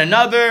was on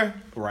another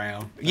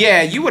round,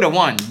 yeah, you would have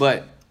won.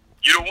 But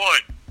You the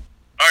one.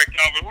 All right,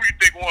 Calvin. Who you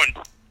think won?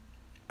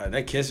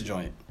 that Kiss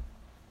joint.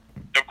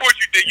 Of course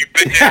you did. You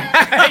bitch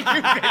ass.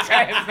 you bitch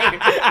ass nigga.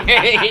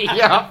 Hey,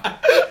 yo.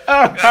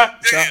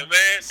 Damn,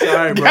 man.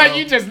 Sorry, bro. Now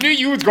you just knew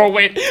you was gonna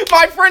win.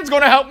 My friend's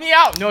gonna help me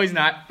out. No, he's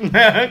not.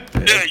 Yeah,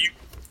 you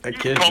That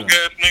Kiss punk joint.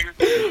 ass nigga.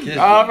 Kiss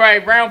All joint.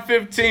 right, round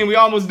 15. We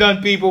almost done,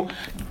 people.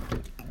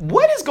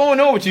 What is going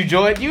on with you,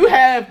 Jordan? You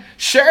have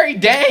Sherry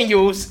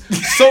Daniels,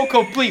 So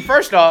Complete.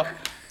 First off,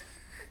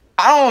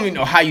 I don't even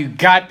know how you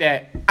got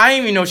that. I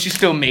didn't even know she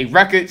still made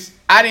records.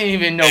 I didn't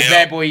even know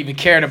Bad Boy even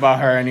cared about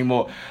her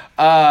anymore.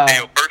 Hey,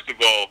 first of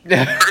all,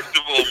 my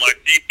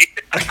G.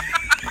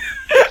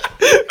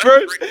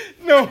 First,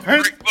 no,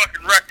 Great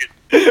fucking record.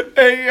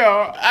 hey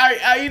yo,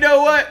 I you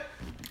know what?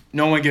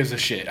 No one gives a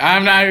shit.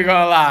 I'm not even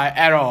gonna lie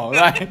at all.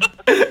 Like,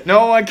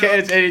 no one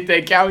cares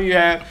anything. Calvin, you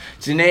have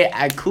Janae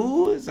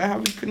Aku. Is that how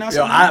we pronounce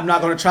Yo, it? I'm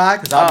not gonna try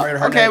because I've heard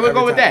her Okay, name we'll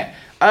go every with time.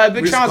 that.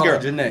 Big We just Sean's call girl.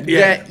 her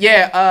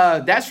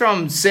Janae. That's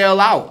from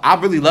Sail Out. I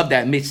really love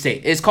that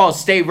mixtape. It's called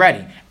Stay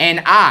Ready.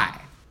 And I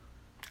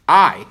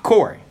I,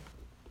 Corey,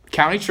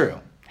 County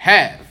Trail,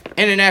 have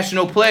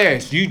international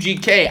players,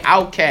 UGK,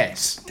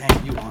 Outkast.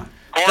 Damn, you won.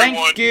 Corey Thank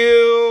won.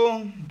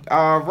 you.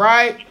 All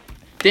right.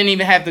 Didn't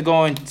even have to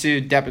go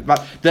into depth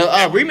about the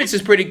remix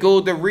is pretty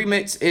cool. The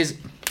remix is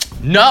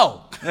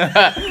no.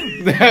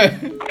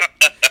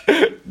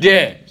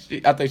 Yeah,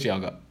 I think she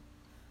hung up.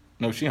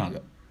 No, she hung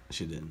up.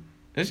 She didn't.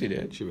 Yes, she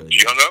did. She really She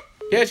did. hung up.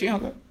 Yeah, she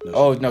hung up. No,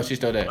 Oh no, she's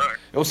still there. Alright.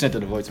 It was sent to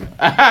the voicemail.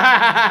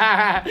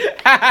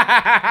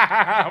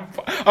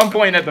 I'm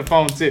pointing at the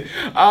phone too.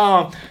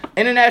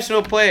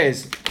 International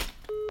players.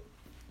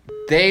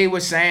 They were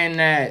saying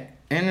that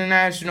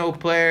international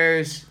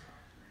players.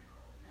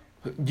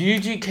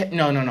 UGK.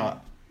 No.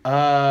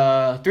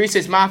 3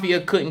 6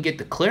 Mafia couldn't get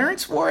the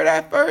clearance for it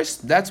at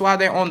first. That's why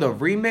they're on the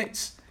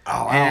remix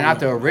Oh, I and don't not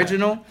the know.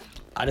 original.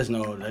 I just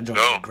know that joint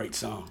No. is a great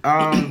song.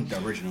 The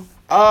original.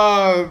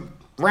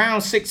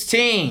 Round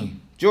 16.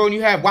 Jordan,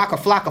 you have Waka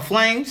Flocka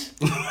Flames.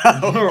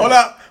 Hold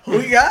up. Who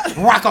we got?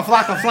 Waka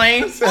Flocka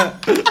Flames.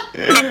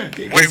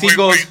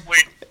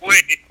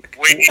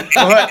 Wait.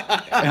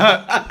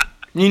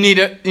 You need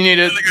a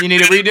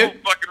redo?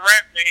 Fucking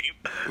rap name.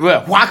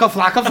 Well, Waka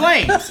Flocka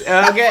Flames.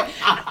 Okay.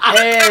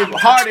 And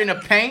Hard in the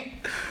Paint,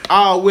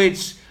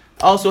 which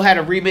also had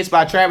a remix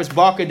by Travis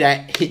Barker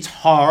that hits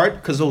hard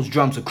because those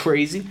drums are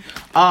crazy.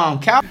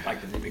 Calvin,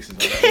 Like the remixes.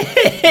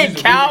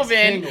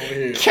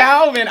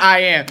 Calvin, I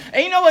am.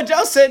 And you know what?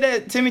 Joe said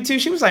that to me too.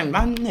 She was like,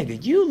 "My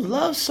nigga, you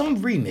love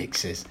some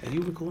remixes." Are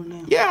you recording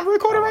now? Yeah, I'm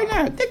recording right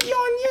now. Think you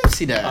on you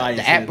see the I ain't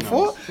app seen it,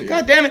 before? no. Yeah.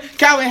 God damn it.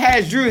 Calvin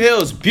has Drew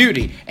Hill's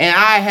Beauty, and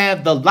I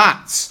have the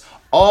Lots.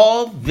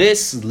 All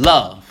This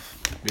Love.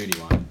 Beauty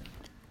one.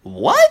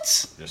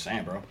 What? Just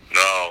saying, bro.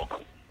 No.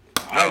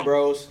 Alright,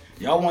 bros.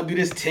 Y'all want to do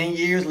this 10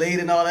 years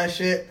later and all that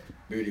shit?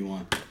 Beauty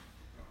one.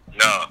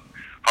 No.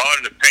 Hard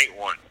in the Paint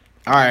one.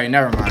 All right,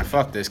 never mind.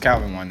 Fuck this.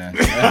 Calvin won then.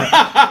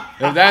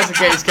 If that's the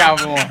case,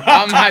 Calvin won.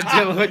 I'm not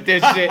dealing with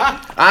this shit.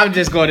 I'm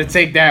just going to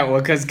take that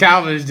one because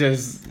Calvin's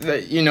just,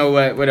 you know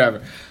what,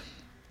 whatever.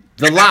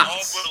 The All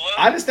Lots. for the love?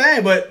 I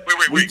understand, but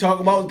Wait. we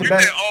talk about the You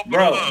best. said all for the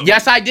Bro, love.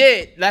 Yes, I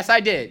did. Yes, I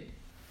did.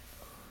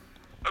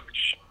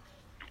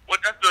 What?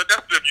 That's the.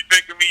 If you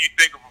think of me, you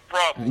think of a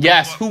problem.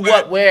 Yes, who,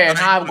 what, where, and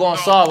how I'm going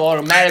to solve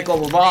Automatic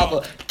or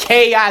Revolver.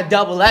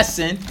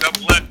 K-I-double-S-N.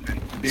 Double lesson.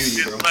 Beauty,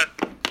 Just bro. lesson.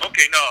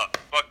 Okay, nah.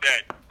 Fuck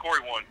that. Corey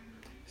won.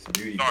 it's a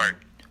beauty. Sorry.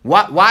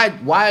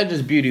 Why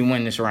does Beauty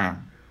win this round?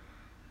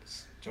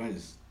 Joint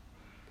is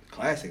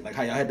classic. Like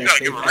how y'all had You that gotta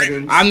Faith give a reason.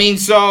 Evans. I mean,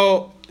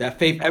 so That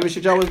Faith Evans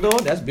shit y'all was doing,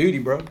 that's beauty,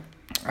 bro.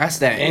 that's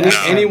that.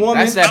 Any woman-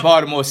 That's that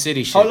Baltimore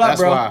City shit. Hold up, That's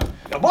bro. why.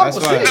 The Baltimore That's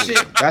why. City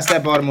shit. That's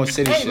that Baltimore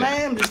City Hey, shit.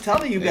 man, I'm just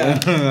telling you I guys.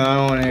 don't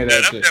want to hear Yeah, that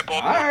that's shit. that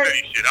Baltimore Alright.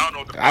 City shit. I don't know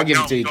what the fuck I'll give it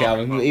y'all to you, talking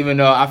Calvin. about. Even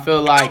though I feel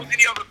If like, that was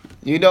any other,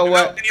 you know if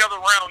that what? was any other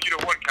round, you'd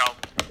have won, Calvin.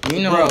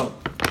 You know, Bro,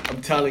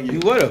 I'm telling you. you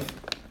would have.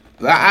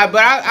 But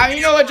I,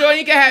 you know what, Jordan?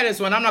 You can have this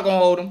one. I'm not gonna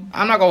hold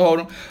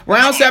him.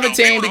 Round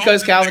 17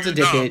 because Calvin's a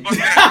dickhead. We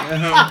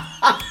gonna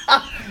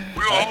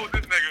hold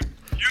this nigga.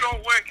 You don't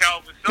win,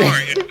 Calvin.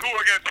 Sorry, it's 2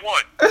 against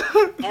 1.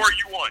 4,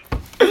 you won.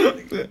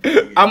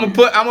 I'm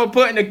gonna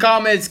put in the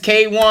comments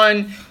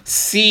K1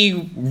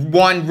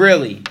 C1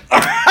 really.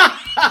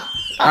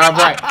 All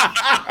right.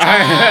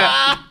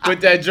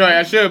 Put that joint.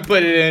 I should have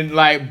put it in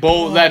like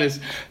bold letters.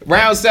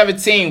 Round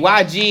 17,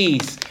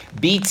 YG's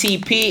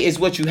BTP is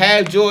what you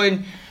have,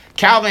 Jordan.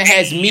 Calvin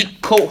has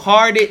Meek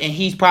cold-hearted, and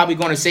he's probably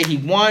going to say he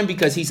won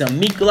because he's a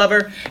Meek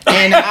lover.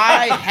 And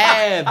I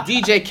have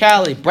DJ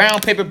Khaled, Brown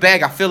Paper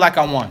Bag. I feel like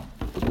I won.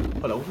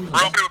 Hold on, who's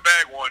Brown that? paper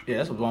bag won. Yeah,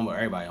 that's what's one with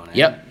everybody on that.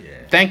 Yep. Yeah.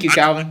 Thank you,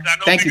 Calvin. I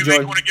know Thank you, niggas ain't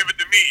Jordan. gonna give it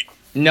to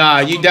me. Nah,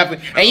 you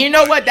definitely. And you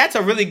know what? That's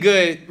a really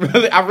good.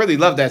 I really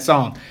love that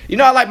song. You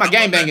know, I like my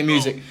gang banging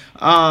music.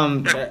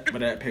 But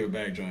that paper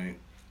bag joint,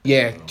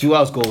 Yeah,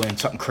 Jewel's go in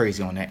something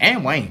crazy on that,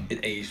 and Wayne. it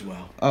aged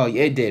well. Oh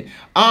yeah, it did.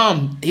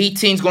 Heat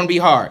team's gonna be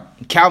hard.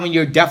 Calvin,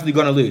 you're definitely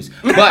gonna lose.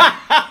 But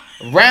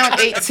round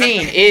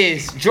 18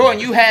 is Jordan.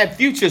 You have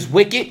Future's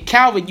Wicked.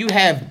 Calvin, you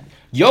have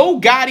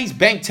Yo Gotti's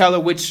Bank Teller,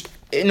 which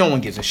no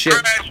one gives a shit.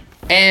 Trash.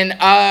 And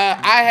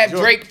I have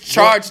Drake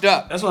Charged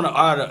Up. That's on the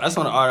art. That's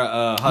on the art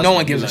of Hustle. No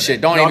one gives a Like shit.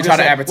 that. Don't No, even I'm try just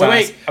to saying- advertise.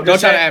 Wait, I'm Don't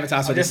just try to saying-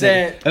 advertise for I'm this just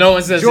saying. nigga. No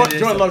one says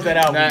Jordan it. loves that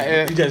album. Nah,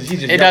 He just it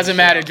yells doesn't shit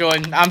matter, out.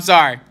 Jordan. I'm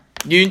sorry.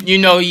 You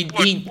know he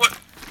What you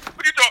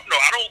talking? No,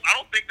 I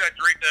don't think that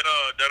Drake that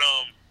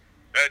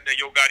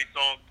Yo Gotti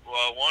song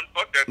won.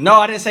 Fuck that. No,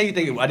 I didn't say you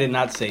think. I did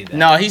not say that.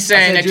 No, he's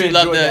saying I said that you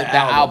love enjoyed the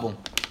album.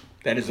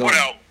 That is What on.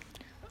 album?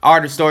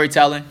 Art of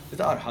storytelling. It's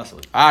the art of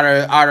hustling. Art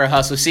of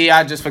hustle. See,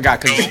 I just forgot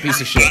because it's a piece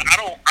of shit. I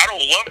don't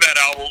love that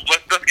album.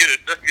 Let's get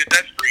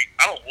that straight.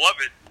 I don't love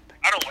it.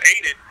 I don't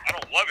hate it. I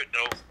don't love it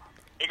though.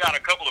 It got a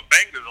couple of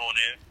bangers on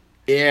there.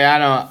 Yeah,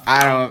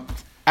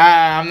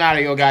 I'm not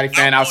a Yo Gotti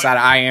fan outside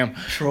of I Am.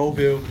 Troll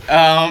Bill.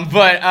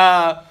 But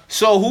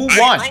so who I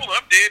won? ain't trolling.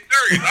 I'm dead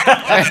serious. I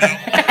don't love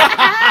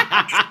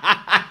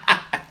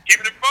that album.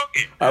 Keeping it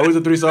funky. All right, what was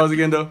the 3 songs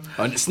again, though?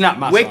 It's not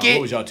my song. Wicked.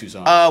 What was y'all 2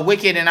 songs?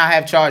 Wicked and I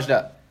have Charged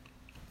Up.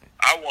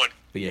 I won.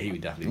 But yeah, he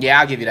would definitely. Yeah,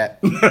 I'll give you that.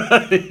 He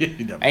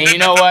definitely. And you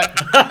know what?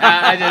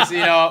 I just,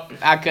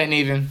 I couldn't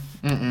even.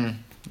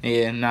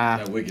 Yeah, nah.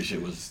 That wicked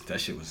shit was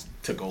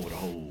took over the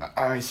whole.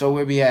 All right, so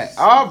where we at?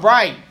 All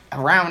right,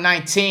 around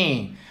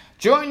 19.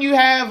 Jordan, you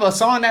have a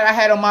song that I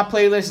had on my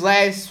playlist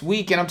last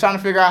week, and I'm trying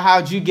to figure out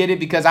how'd you get it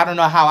because I don't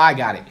know how I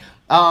got it.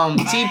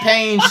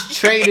 T-Pain's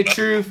Trade the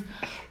Truth.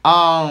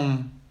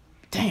 Damn,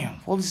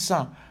 what was the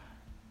song?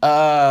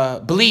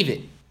 Believe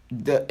It.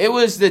 It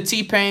was the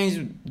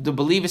T-Pain's the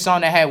Believe It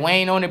song that had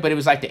Wayne on it, but it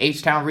was like the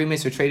H-Town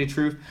remix of Trade the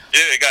Truth. Yeah,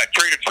 it got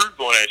Trade the Truth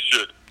on that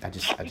shit. I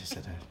just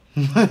said that.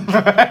 How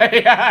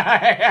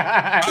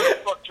the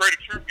fuck Trade the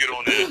Truth get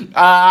on there?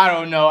 I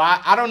don't know.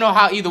 I don't know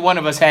how either one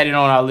of us had it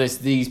on our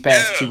list these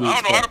past 2 weeks.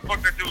 I don't know how the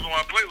fuck that dude was on my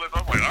playlist.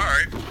 I'm like, all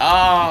right.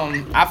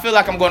 I feel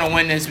like I'm going to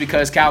win this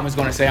because Calvin's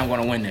going to say I'm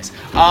going to win this.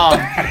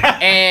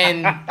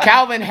 And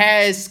Calvin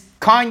has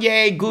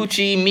Kanye,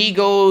 Gucci,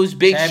 Migos,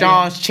 Big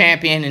Sean's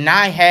Champion, and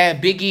I have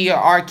Biggie or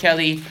R.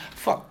 Kelly.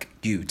 Fuck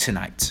you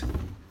tonight.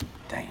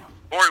 Damn.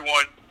 Corey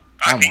won.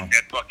 I hate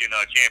that fucking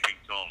Champion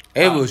song.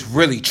 It was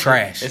really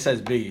trash. It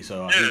says Biggie,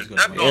 so Yeah, he's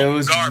gonna win. It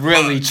was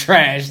really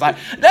trash. Like,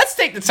 let's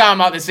take the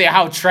time out to say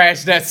how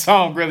trash that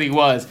song really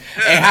was,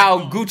 and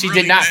how Gucci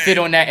really did not bad. fit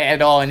on that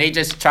at all, and they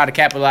just try to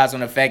capitalize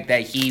on the fact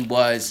that he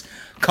was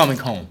coming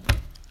home.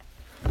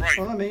 Right.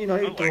 Well, I mean, you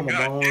Oh throw him a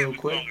my bone God, real damn,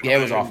 quick. Yeah,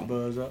 it was awful.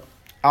 Buzz up.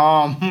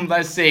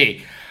 Let's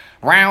see.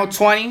 Round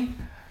 20.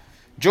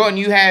 Jordan,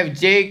 you have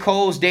J.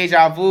 Cole's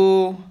Deja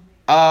Vu.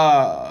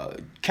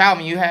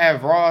 Calvin, you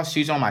have Ross,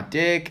 She's on My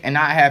Dick. And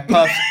I have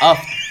Puff's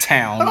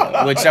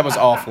Uptown, which that was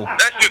awful.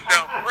 That just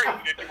sounds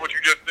crazy than what you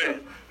just said.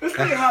 Let's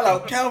take it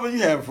out. Calvin,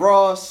 you have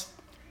Ross.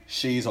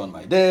 She's on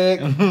my dick.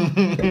 So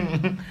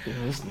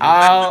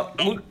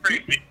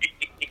crazy.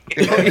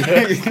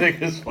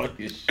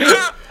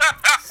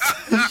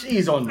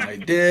 She's on my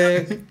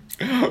dick.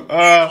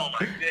 Oh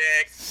my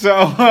dick. So,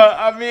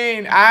 I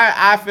mean,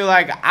 I feel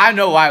like I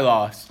know I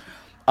lost.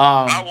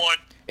 I won.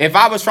 If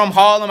I was from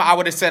Harlem, I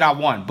would have said I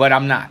won, but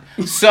I'm not.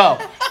 So,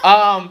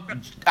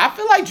 I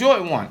feel like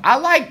Jordan won. I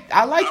like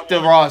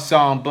the Raw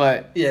song,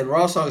 but Yeah,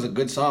 Ross song is a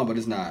good song, but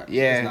it's not.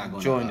 yeah, it's not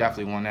gonna, Jordan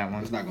definitely won that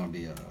one. It's not going to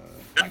be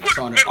like a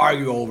song to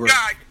argue over.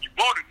 God, you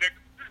bought it, nigga.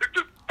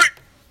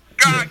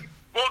 God, you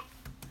bought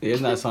Yeah,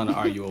 it's not a song to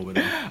argue over.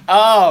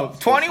 Though.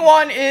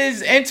 21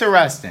 is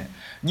interesting.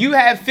 You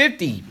have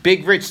 50,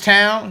 Big Rich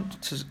Town,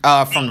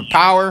 from the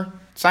Power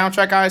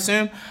soundtrack, I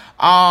assume.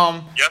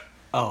 Yep.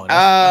 Oh,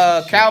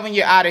 that's Calvin,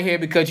 you're out of here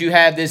because you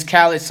have this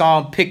Khaled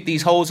song, Pick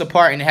These Hoes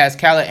Apart, and it has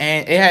Khaled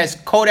and it has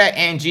Kodak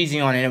and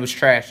Jeezy on it, and it was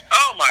trash.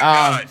 Oh my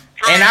God.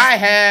 And I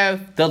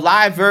have the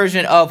live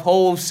version of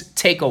Hov's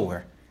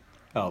Takeover.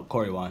 Oh,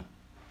 Corey won.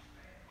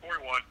 Corey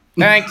won.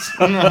 Thanks.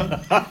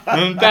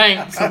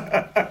 Thanks.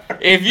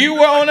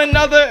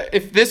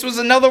 If this was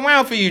another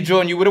round for you,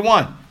 Jordan, you would have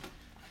won.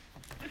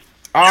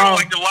 You don't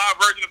like the live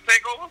version of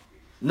Takeover?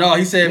 No,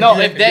 he said No,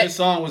 if if that- this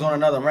song was on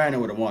another round, it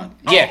would have won.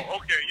 Yeah. Oh,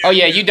 okay. Oh,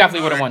 yeah, you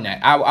definitely would have won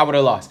that. I would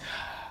have lost.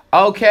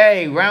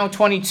 Okay, round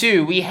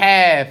 22. We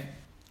have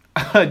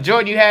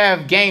Jordan, you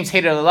have Games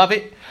Hate It or Love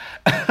It.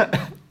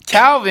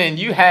 Calvin,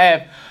 you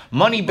have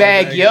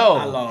Moneybag Yo.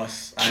 I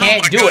lost.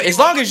 Can't Oh my do God, it. As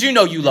long as you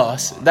know you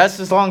lost. That's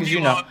as long as you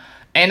know. won.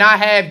 And I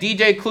have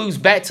DJ Clue's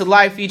Back to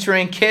Life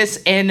featuring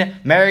Kiss and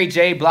Mary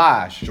J.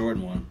 Blige.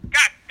 Jordan won.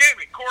 God damn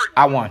it, Corey.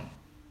 I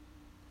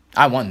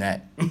won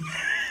that.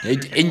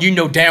 And you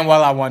know damn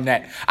well I won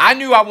that. I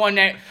knew I won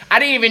that. I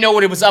didn't even know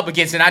what it was up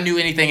against, and I knew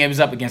anything it was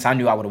up against. I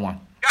knew I would have won.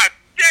 God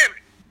damn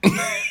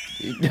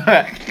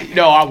it.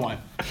 No, I won.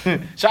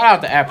 Shout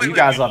out to Apple. You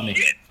guys love me.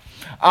 Shit.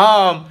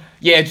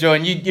 Yeah,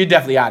 Jordan, you're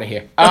definitely out of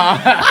here.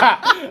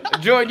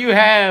 Jordan, you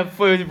have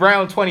for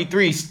round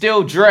 23,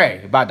 Still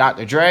Dre by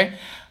Dr. Dre.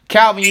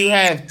 Calvin, you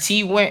have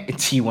T-Wayne.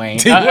 T-Wayne.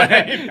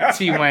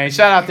 Shout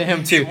out to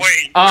him too.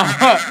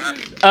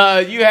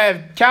 You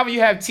have Calvin, you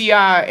have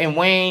T.I. and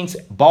Wayne's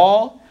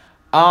Ball.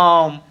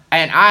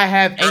 And I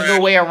have Ain't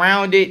No Way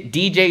Around It,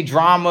 DJ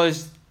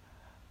Drama's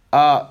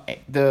I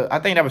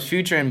think that was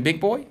Future and Big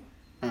Boy.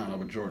 I don't know,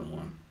 but Jordan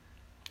won.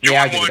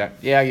 Yeah, I'll give you that.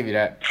 Yeah, I'll give you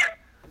that.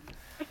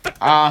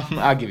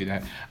 I'll give you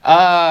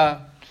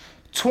that.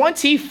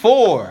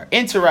 24.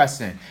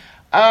 Interesting.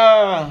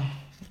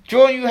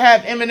 Jordan, you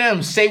have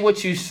Eminem, Say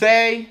What You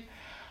Say.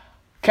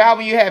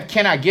 Calvin, you have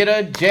Can I Get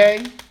Her,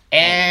 Jay.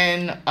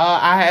 And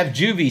I have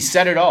Juvie,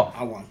 Set It Off.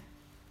 I won.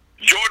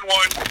 Jordan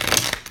won.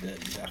 That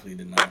definitely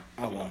did not.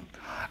 I won.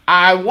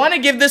 I want to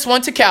give this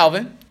one to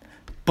Calvin,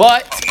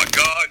 but Oh my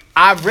God.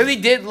 I really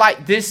did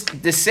like this.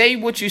 The Say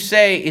What You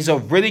Say is a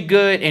really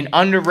good and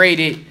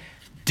underrated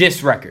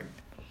diss record.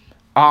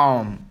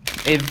 And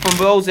for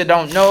those that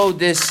don't know,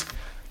 this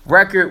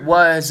record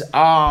was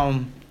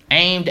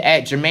aimed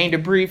at Jermaine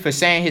Dupri for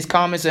saying his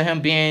comments of him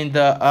being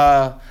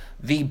the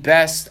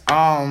best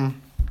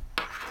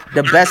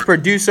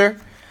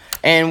producer.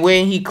 And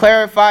when he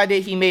clarified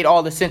it, he made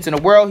all the sense in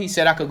the world. He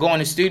said I could go in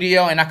the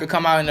studio and I could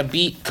come out with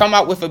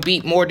a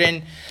beat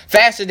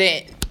faster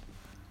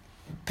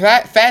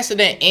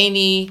than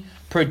any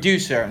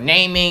producer,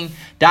 naming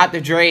Dr.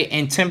 Dre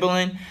and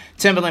Timbaland.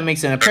 Timbaland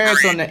makes an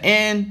appearance on the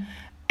end,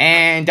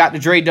 and Dr.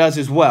 Dre does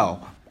as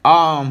well.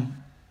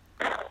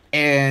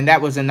 And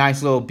that was a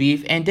nice little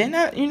beef. And then,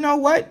 you know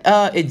what?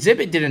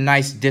 Exhibit did a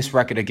nice diss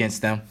record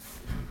against them.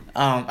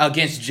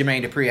 Against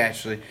Jermaine Dupri,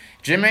 actually.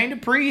 Jermaine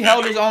Dupri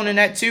held his own in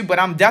that, too. But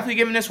I'm definitely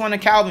giving this one to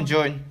Calvin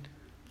Jordan.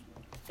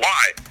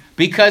 Why?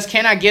 Because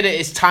Can I Get It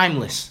is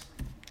timeless.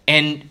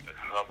 And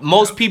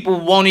most people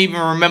won't even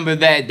remember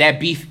that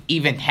beef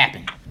even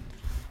happened.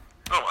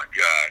 Oh, my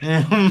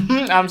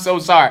God. I'm so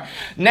sorry.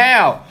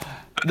 Now,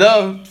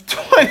 the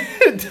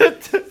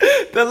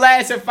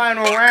last and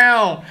final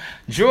round.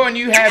 Jordan,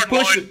 you have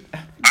Pusha.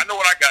 I know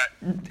what I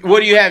got. What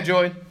do you have,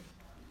 Jordan?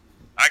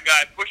 I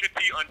got Pusha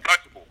T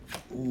Untouchable.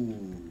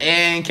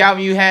 And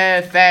Calvin, you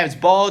have Fab's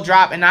Ball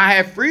Drop, and I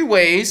have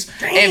Freeways.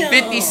 And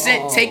 50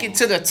 Cent Take It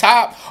to the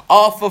Top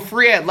off for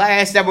Free at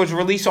Last that was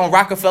released on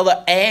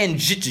Rockefeller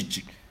and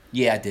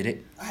yeah, I did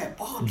it. I had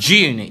Ball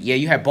G-Unit. Yeah,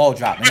 you had Ball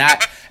Drop.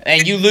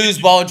 And you lose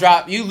Ball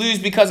Drop. You lose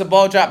because of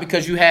Ball Drop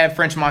because you have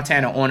French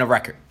Montana on the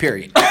record.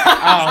 Period.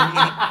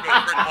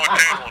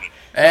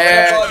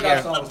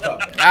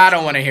 I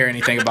don't want to hear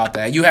anything about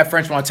that. You have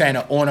French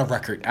Montana on a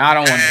record. I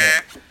don't want to hear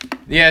it.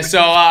 Yeah,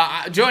 so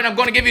Jordan, I'm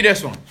going to give you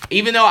this one.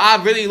 Even though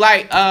I really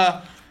like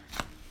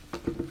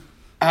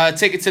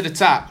Take It to the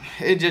Top.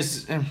 It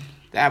just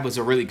that was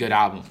a really good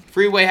album.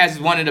 Freeway has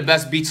one of the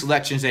best beat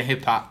selections in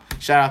hip hop.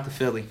 Shout out to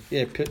Philly.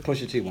 Yeah,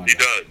 Pusha T one. He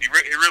does. He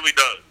really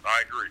does.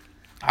 I agree.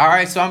 All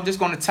right, so I'm just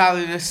going to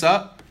tally this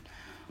up.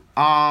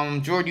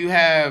 Jordan, you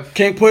have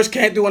Can't push,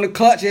 can't do on the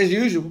clutch as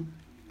usual.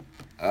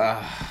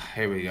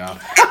 here we go. 1.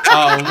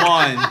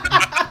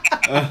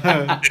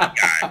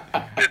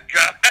 This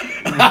guy.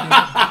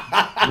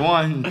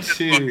 1, This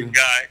 2, fucking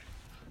guy.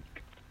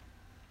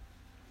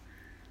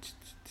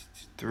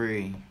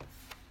 3.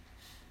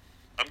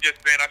 I'm just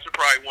saying I should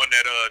probably won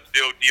that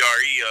Still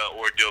DRE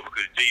ordeal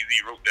because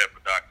Jay-Z wrote that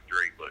for Dr.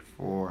 Dre, but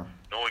 4.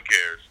 no one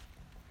cares.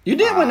 You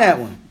did win that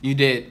one. You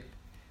did.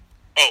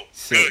 Oh,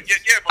 6. good.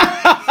 Yeah,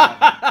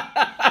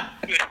 but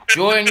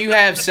Jordan, you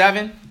have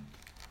 7.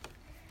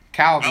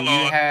 Calvin,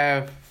 Hello. you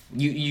have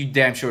you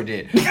damn sure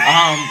did. 1.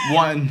 my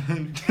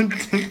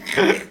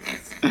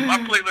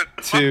playlist,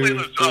 2, my 3,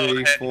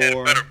 playlist had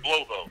 4. better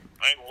flow though.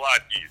 I ain't gonna lie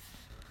to you.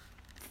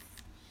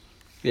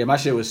 Yeah, my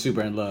shit was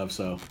super in love,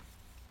 so.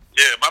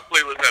 Yeah, my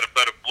playlist had a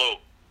better flow.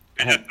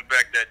 It's just the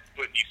fact that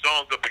putting these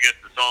songs up against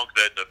the songs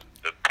that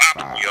the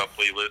popping your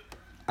playlist.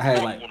 I had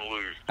I like want to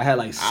lose.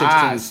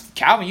 16.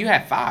 Calvin, you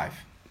have 5.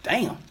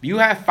 Damn. You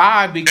have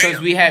 5 because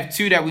Damn. we have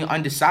 2 that we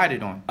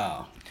undecided on.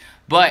 Oh.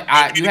 But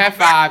you have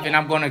 5, and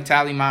I'm going to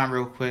tally mine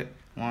real quick.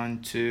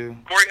 1, 2,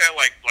 Corey had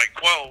like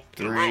 12.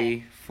 in a row.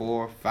 3,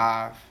 4,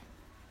 5,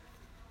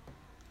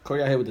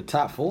 Corey out here with the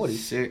top 40.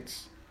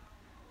 6,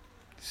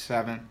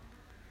 7,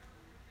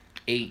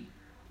 8,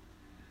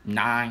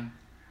 9.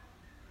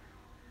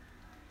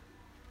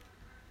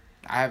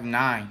 I have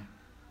 9.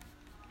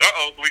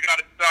 Uh-oh, so we got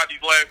to decide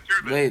these last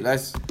two. Then. Wait,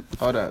 let's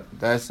hold up.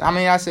 That's how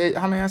many I said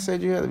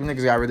you had?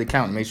 Niggas got really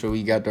count to make sure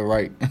we got the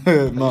right You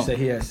amount. said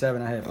he had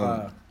 7, I had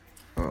 5.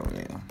 Oh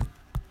yeah.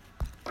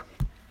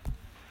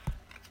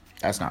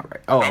 That's not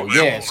right. Oh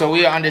yeah. So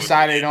we are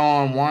undecided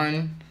on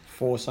 1.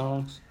 4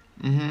 songs.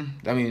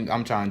 I mean,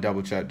 I'm trying to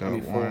double check though. I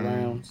mean, 4 1,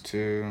 rounds.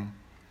 2,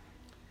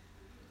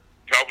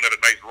 Calvin had a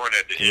nice run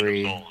at the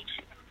 3. end of songs.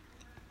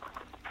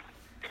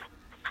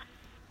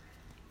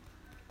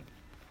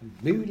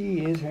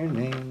 Beauty is her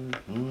name.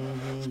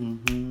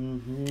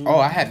 Oh,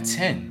 I have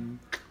 10.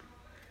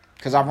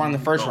 Cause I won the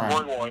first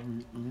round.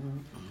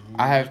 One.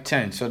 I have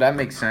 10, so that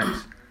makes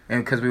sense.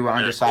 And because we were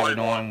undecided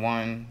on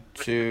 1,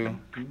 2.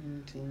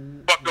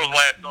 Fuck those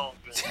last songs.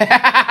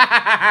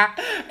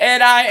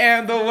 And I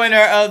am the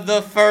winner of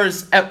the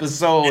first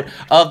episode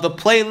of the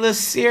playlist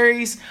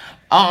series.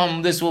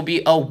 This will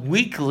be a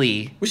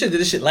weekly We should have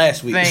did this shit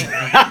last week. thing.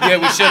 Yeah,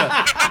 we should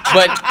have.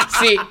 But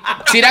see,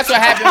 that's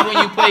what happens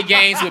when you play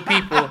games with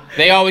people.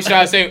 They always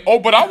try to say, "Oh,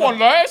 but I won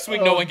last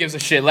week." No one gives a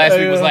shit. Last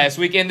week was last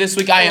week, and this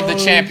week I am the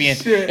champion.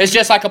 Shit. It's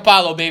just like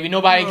Apollo, baby.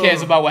 Nobody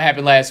cares about what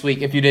happened last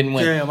week if you didn't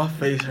win. Damn, my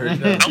face hurt. I'm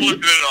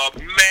listening to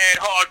mad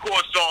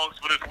hardcore songs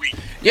for this week.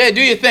 Yeah,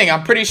 do your thing.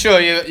 I'm pretty sure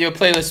your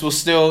playlist will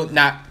still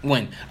not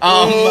win.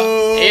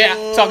 Yeah,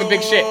 talking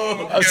big shit.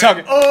 I'm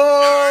talking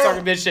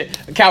big shit.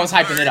 Cal was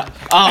hyping it up.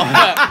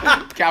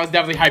 Cal was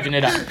definitely hyping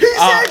it up. He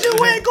said you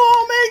ain't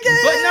gonna make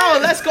it. But no,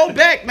 let's go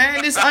back,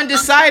 man. This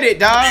undecided,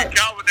 dog.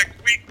 Calvin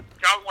next week.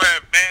 Calvin gonna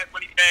have Mad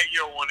Money Bag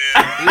Yo on there.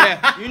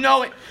 Yeah, you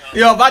know it.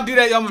 Yo, if I do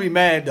that, I'm gonna be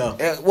mad though.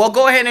 Well,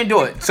 go ahead and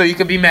do it so you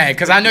can be mad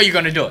because I know you're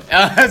gonna do it. So,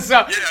 Yeah, I know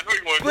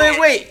you want to do it.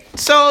 wait.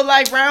 So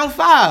like round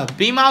 5,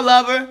 Be My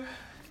Lover,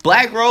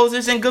 Black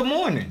Roses, and Good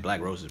Morning. Black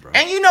Roses, bro.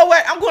 And you know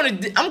what?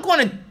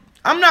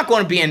 I'm not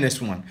gonna be in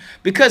this one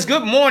because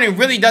Good Morning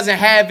really doesn't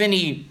have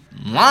any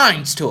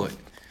lines to it.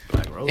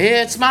 Black Roses.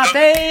 It's my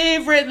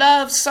favorite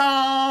love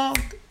song.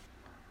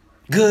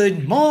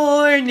 Good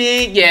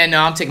morning. Yeah,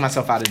 no, I'm taking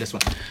myself out of this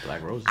one.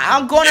 Black Roses.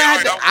 I'm gonna Yeah,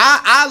 have to.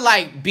 I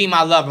like Be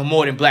My Lover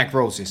more than Black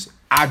Roses.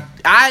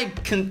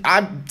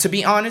 To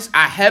be honest,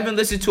 I haven't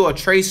listened to a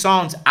Trey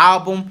Songz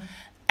album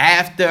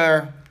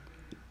after.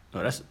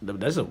 Oh, that's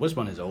which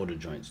one is older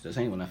joints? This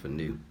ain't one nothing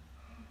new.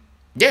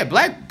 Yeah,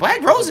 Black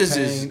Roses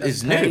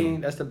is new.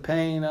 That's the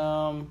Pain.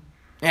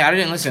 Yeah, I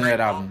didn't listen to that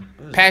album.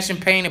 Passion,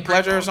 Pain, and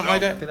Pleasure or something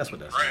like I that. think that's what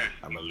that's.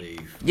 I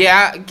believe.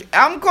 Yeah,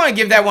 I'm gonna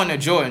give that one to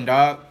Jordan,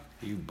 dog.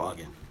 You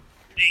bugging.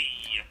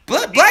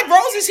 Black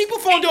Roses, he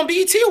performed on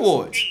BET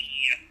Awards.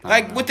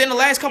 Like within the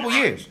last couple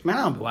years. Man,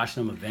 I don't be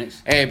watching them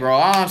events. Hey, bro,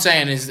 all I'm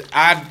saying is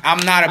I'm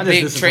not a I just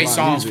big listen to Trey my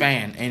Songz music.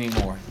 fan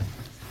anymore.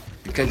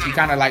 Because he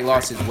kind of like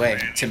lost his way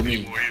to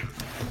me.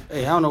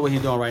 Hey, I don't know what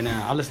he's doing right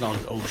now. I listen to all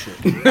this old shit.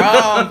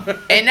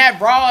 And that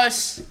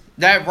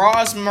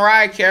Ross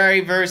Mariah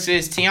Carey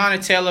versus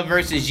Tiana Taylor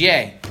versus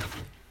Ye.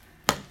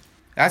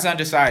 That's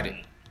undecided.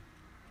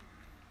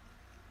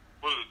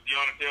 What is it,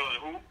 Deanna Taylor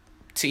and who?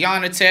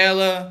 Tiana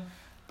Taylor,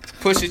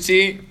 Pusha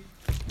T.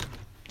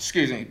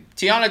 Excuse me.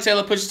 Tiana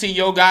Taylor, Pusha T,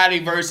 Yo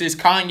Gotti versus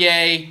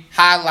Kanye,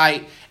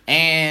 Highlight,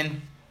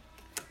 and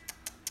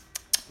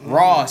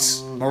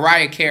Ross,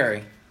 Mariah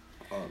Carey.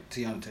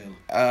 Tiana Taylor.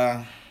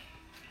 Uh,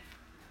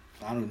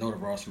 I don't even know the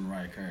Ross from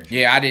Mariah Carey.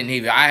 yeah, I didn't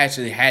either. I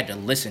actually had to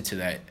listen to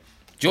that.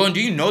 Jordan,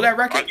 do you know that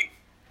record?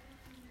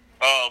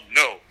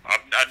 No.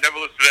 I never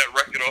listened to that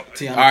record off.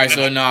 Tiana All right,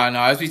 so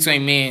no, it's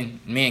between me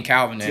and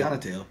Calvin. There. Tiana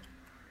Taylor.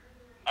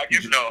 I'm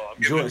giving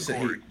it to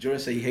Corey. Jordan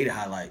said he hated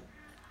Highlight.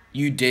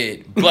 You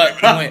did,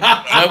 but when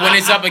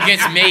it's up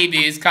against Maybe,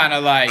 it's kind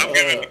of like. I'm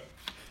giving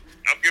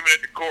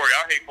it to Corey.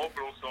 I hate both of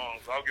those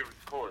songs. So I'll give it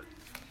to Corey.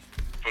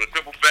 For the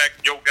simple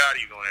fact, Yo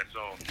Gotti's on that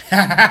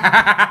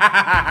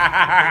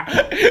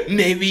song.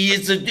 Maybe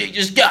it's a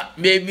just got.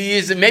 Maybe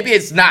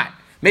it's not.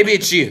 Maybe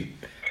it's you.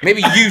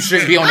 Maybe you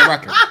shouldn't be on the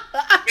record.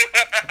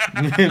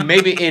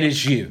 Maybe it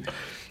is you.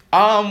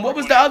 What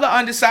was the other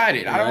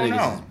undecided? I don't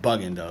know.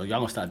 Bugging though. Y'all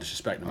gonna start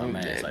disrespecting my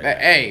man. Like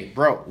Hey,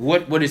 bro,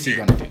 what is he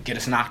gonna do? Get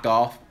us knocked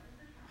off?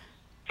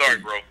 Sorry,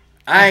 bro.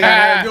 I ain't got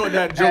nothing to do with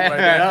that joke right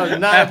there. That was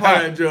not a part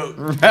of that joke.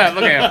 Look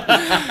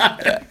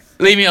at him.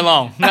 Leave me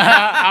alone.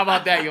 How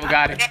about that, Yo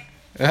Gotti?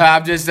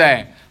 I'm just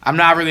saying. I'm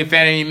not really a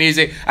fan of any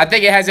music. I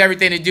think it has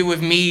everything to do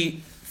with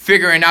me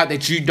figuring out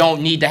that you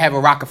don't need to have a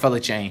Rockefeller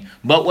chain.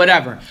 But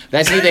whatever.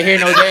 That's neither here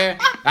nor there.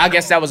 I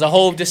guess that was a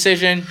whole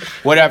decision.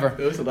 Whatever.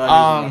 Yeah, that was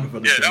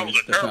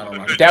a terrible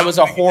decision. That was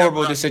a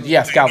horrible decision.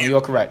 Yes, Calvin,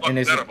 you're correct.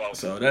 And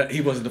So that he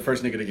wasn't the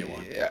first nigga to get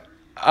one.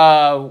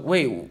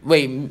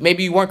 wait,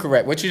 maybe you weren't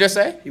correct. What you just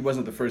say? He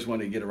wasn't the first one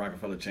to get a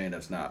Rockefeller chain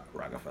that's not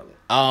Rockefeller.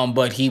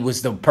 But he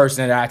was the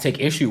person that I take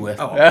issue with.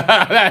 Oh.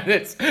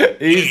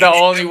 He's the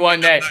only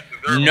one that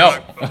no.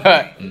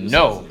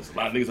 There's a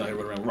lot of niggas out here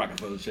running around with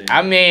Rockefeller chain.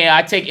 I mean,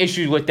 I take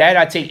issue with that.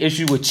 I take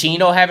issue with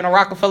Chino having a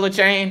Rockefeller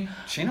chain.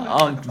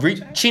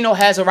 Chino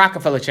has a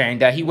Rockefeller chain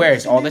that he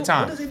wears all the What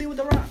time. does he do with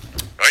the rock?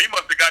 Oh, you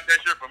must have got that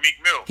shit from Meek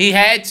Mill. He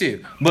had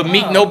to, but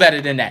Meek know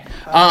better than that.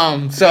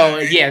 So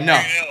yeah,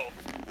 no.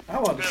 I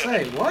was about to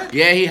say, what?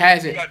 Yeah, he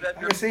has it. I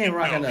can see him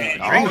rocking a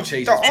dream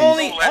chase. The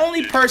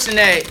only person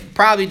that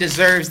probably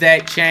deserves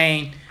that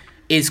chain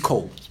is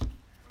Cole.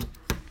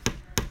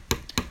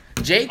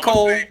 J.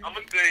 Cole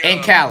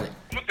and Khaled.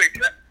 I'm gonna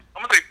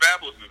say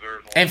Fabulous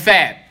deserves one. And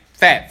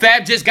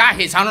Fab just got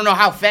his. I don't know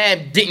how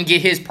Fab didn't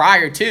get his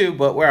prior to,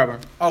 but wherever.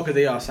 Oh, because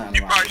they all signed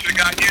He around. probably should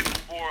have got his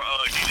before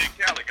DJ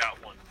Khaled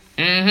got one.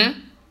 Mm-hmm.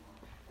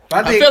 I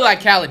I feel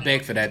like Khaled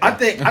begged for that. Though.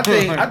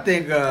 I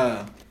think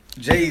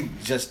Jay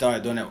just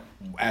started doing that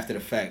after the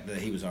fact that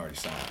he was already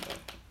signed. Though.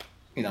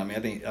 You know what I mean? I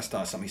think that's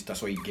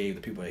that's what he gave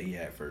the people that he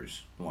had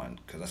first one,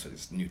 because that's what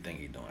this new thing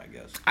he's doing, I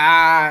guess.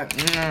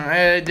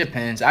 It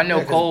depends. I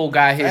know Cole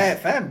got his.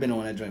 Fab been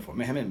on that joint for a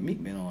minute. Him and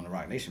Meek been on the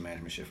Rock Nation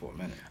management shit for a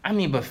minute. I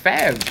mean, but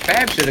Fab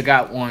should have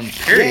got one.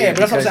 Period. Yeah, but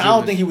that's what I'm saying. I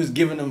don't because think he was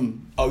giving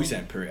them. Oh, you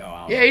said period? Oh, I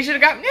don't know. Yeah, he should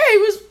have got. Yeah, he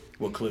was.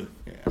 What Clue?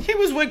 Yeah. He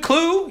was with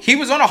Clue. He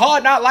was on a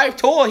Hard Knock Life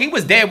tour. He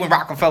was there when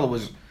Rockefeller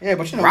was. Yeah,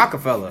 but you know,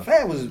 Rockefeller.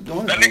 Fab was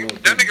doing That nigga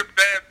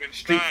Fab been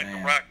Street signed man.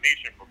 to Rock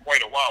Nation for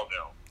quite a while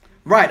now.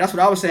 Right, that's what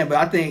I was saying. But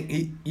I think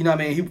he, you know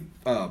what I mean?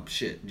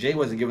 Jay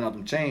wasn't giving up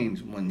them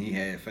chains when he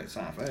had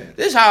signed Fab.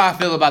 This is how I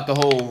feel about the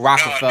whole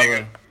Rockefeller.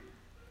 nigga.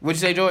 What'd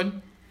you say,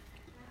 Jordan?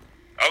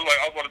 I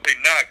was about to say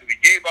nah, because he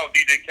gave out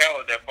DJ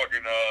Khaled that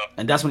fucking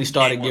And that's when he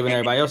started giving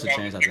everybody else a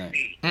chance, I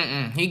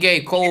think. He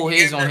gave Cole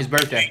his on his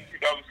birthday.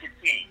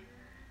 2016.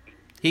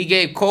 He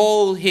gave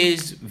Cole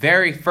his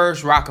very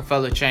first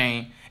Rockefeller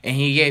chain, and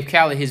he gave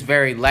Khaled his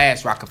very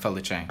last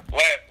Rockefeller chain.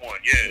 Last one,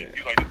 yeah.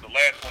 He's like, this is the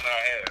last one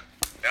I had.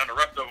 Now the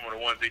rest of them are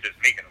the ones they just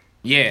making them.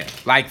 Yeah,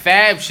 like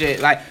Fab shit.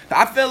 Like,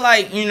 I feel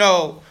like,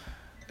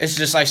 it's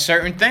just like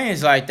certain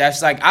things. Like,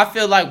 that's like, I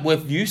feel like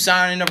with you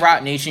signing the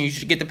Rock Nation, you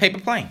should get the paper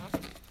plane.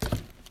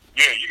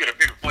 Yeah, you get a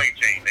paper plane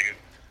chain, nigga.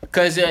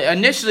 Because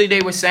initially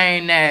they were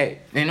saying that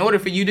in order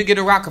for you to get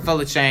a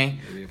Rockefeller chain,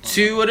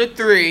 2 of the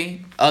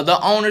 3 of the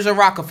owners of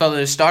Rockefeller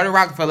that started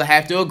Rockefeller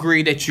have to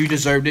agree that you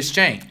deserve this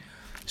chain.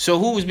 So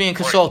who was being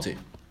consulted?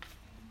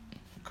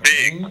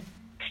 Big.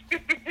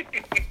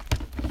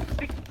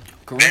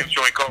 Damn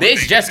sure ain't called Bitch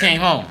Big. just came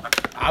home.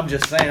 I'm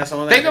just saying that's the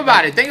only Think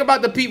about it. Think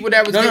about the people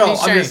that was No, getting no,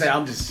 these I'm chains. just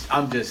saying.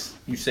 I'm just.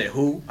 You said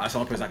who? That's the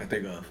only person I can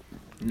think of.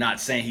 Not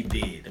saying he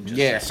did. I'm just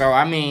Yeah, saying. so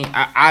I mean,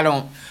 I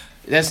don't.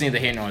 That's neither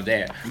here nor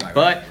there. Right,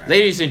 But, right.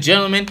 ladies and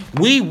gentlemen,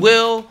 we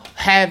will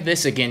have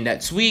this again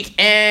next week.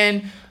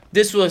 And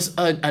this was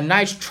a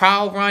nice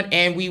trial run.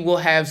 And we will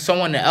have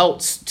someone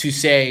else to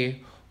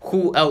say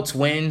who else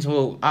wins.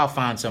 Well, I'll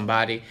find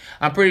somebody.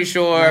 I'm pretty We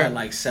sure. had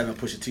like 7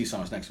 Pusha T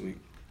songs next week.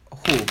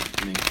 Who?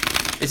 Me.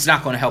 It's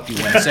not going to help you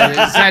win. So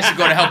it's actually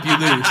going to help you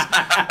lose.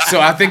 So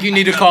I think you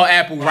need to call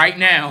Apple right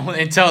now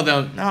and tell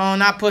them, no,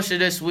 not Pusha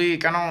this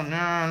week. I don't,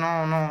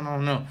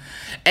 no.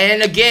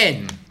 And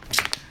again,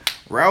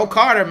 Rel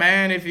Carter,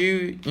 man, if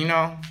you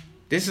know,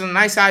 this is a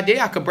nice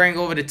idea. I could bring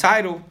over the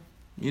title,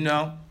 you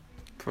know,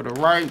 for the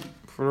right,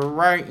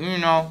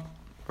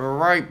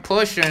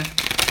 pushing.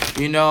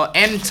 You know,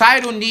 and the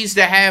title needs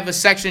to have a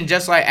section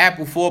just like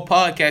Apple for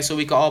podcast, so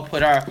we can all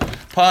put our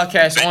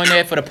podcast on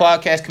there for the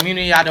podcast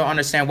community. I don't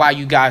understand why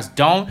you guys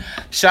don't.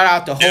 Shout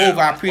out to Hove.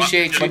 I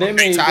appreciate you. But they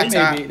may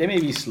Ty.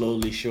 be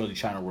slowly, surely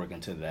trying to work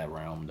into that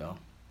realm though,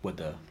 with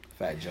the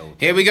Fat Joe.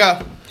 Here we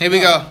go,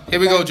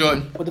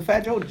 Jordan. With the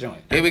Fat Joe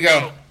joint. Here we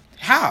go.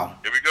 How?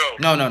 Here we go.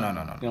 No.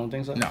 You don't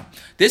think so? No.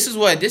 This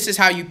is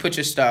how you put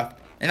your stuff,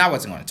 and I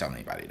wasn't going to tell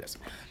anybody this,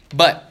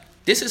 but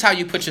this is how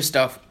you put your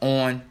stuff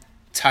on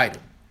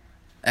Tidal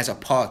as a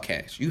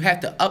podcast. You have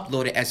to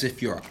upload it as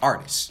if you're an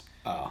artist.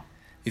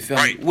 You feel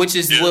Right. me? Which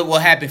is Yeah. what will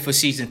happen for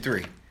season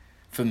 3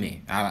 for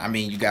me. I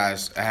mean, you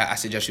guys, I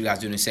suggest you guys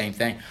do the same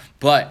thing.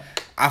 But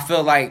I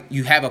feel like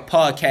you have a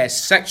podcast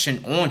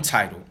section on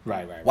Tidal.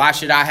 Right. Why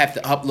should I have to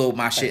upload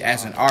my shit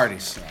as an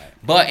artist? Right.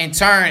 But in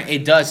turn,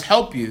 it does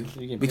help you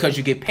get because paid.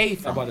 you get paid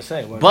for I'm it. about to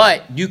say.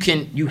 But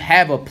you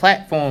have a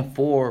platform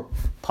for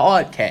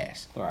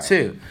podcasts Right.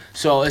 too.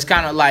 So it's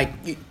kind of like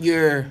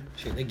you're.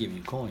 Shit, they give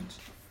you coins.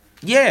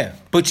 Yeah,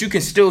 but you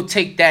can still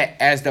take that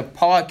as the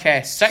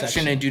podcast section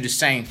Section. and do the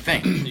same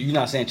thing. You're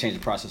not saying change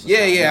the process.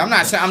 Yeah. I'm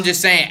not saying. I'm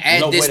just saying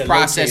add No way this to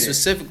process locate it.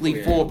 specifically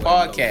Yeah, for no way to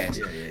podcasts.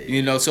 locate it. Yeah.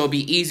 You know, so it'd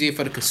be easier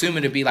for the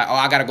consumer to be like, oh,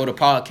 I gotta go to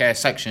podcast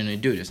section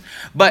and do this.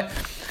 But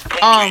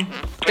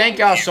thank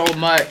y'all so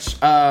much.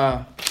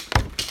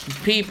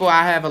 People,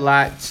 I have a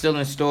lot still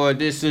in store.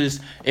 This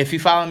is, if you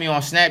follow me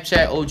on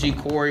Snapchat, OG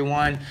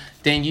Corey1,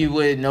 then you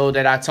would know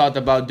that I talked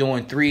about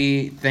doing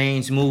 3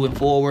 things moving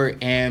forward,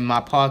 and my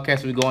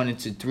podcast will be going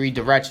into 3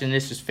 directions.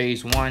 This is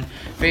phase 1.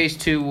 Phase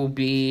 2 will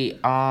be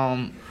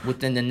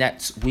within the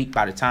next week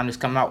by the time this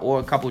comes out, or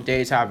a couple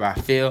days, however I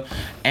feel.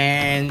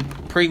 And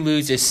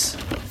Preludes is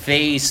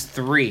phase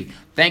 3.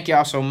 Thank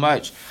y'all so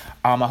much.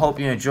 I hope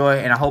you enjoy,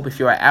 and I hope if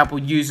you're an Apple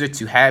user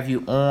to have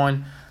you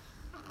on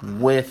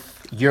with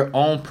your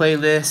own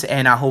playlist,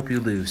 and I hope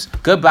you lose.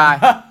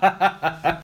 Goodbye.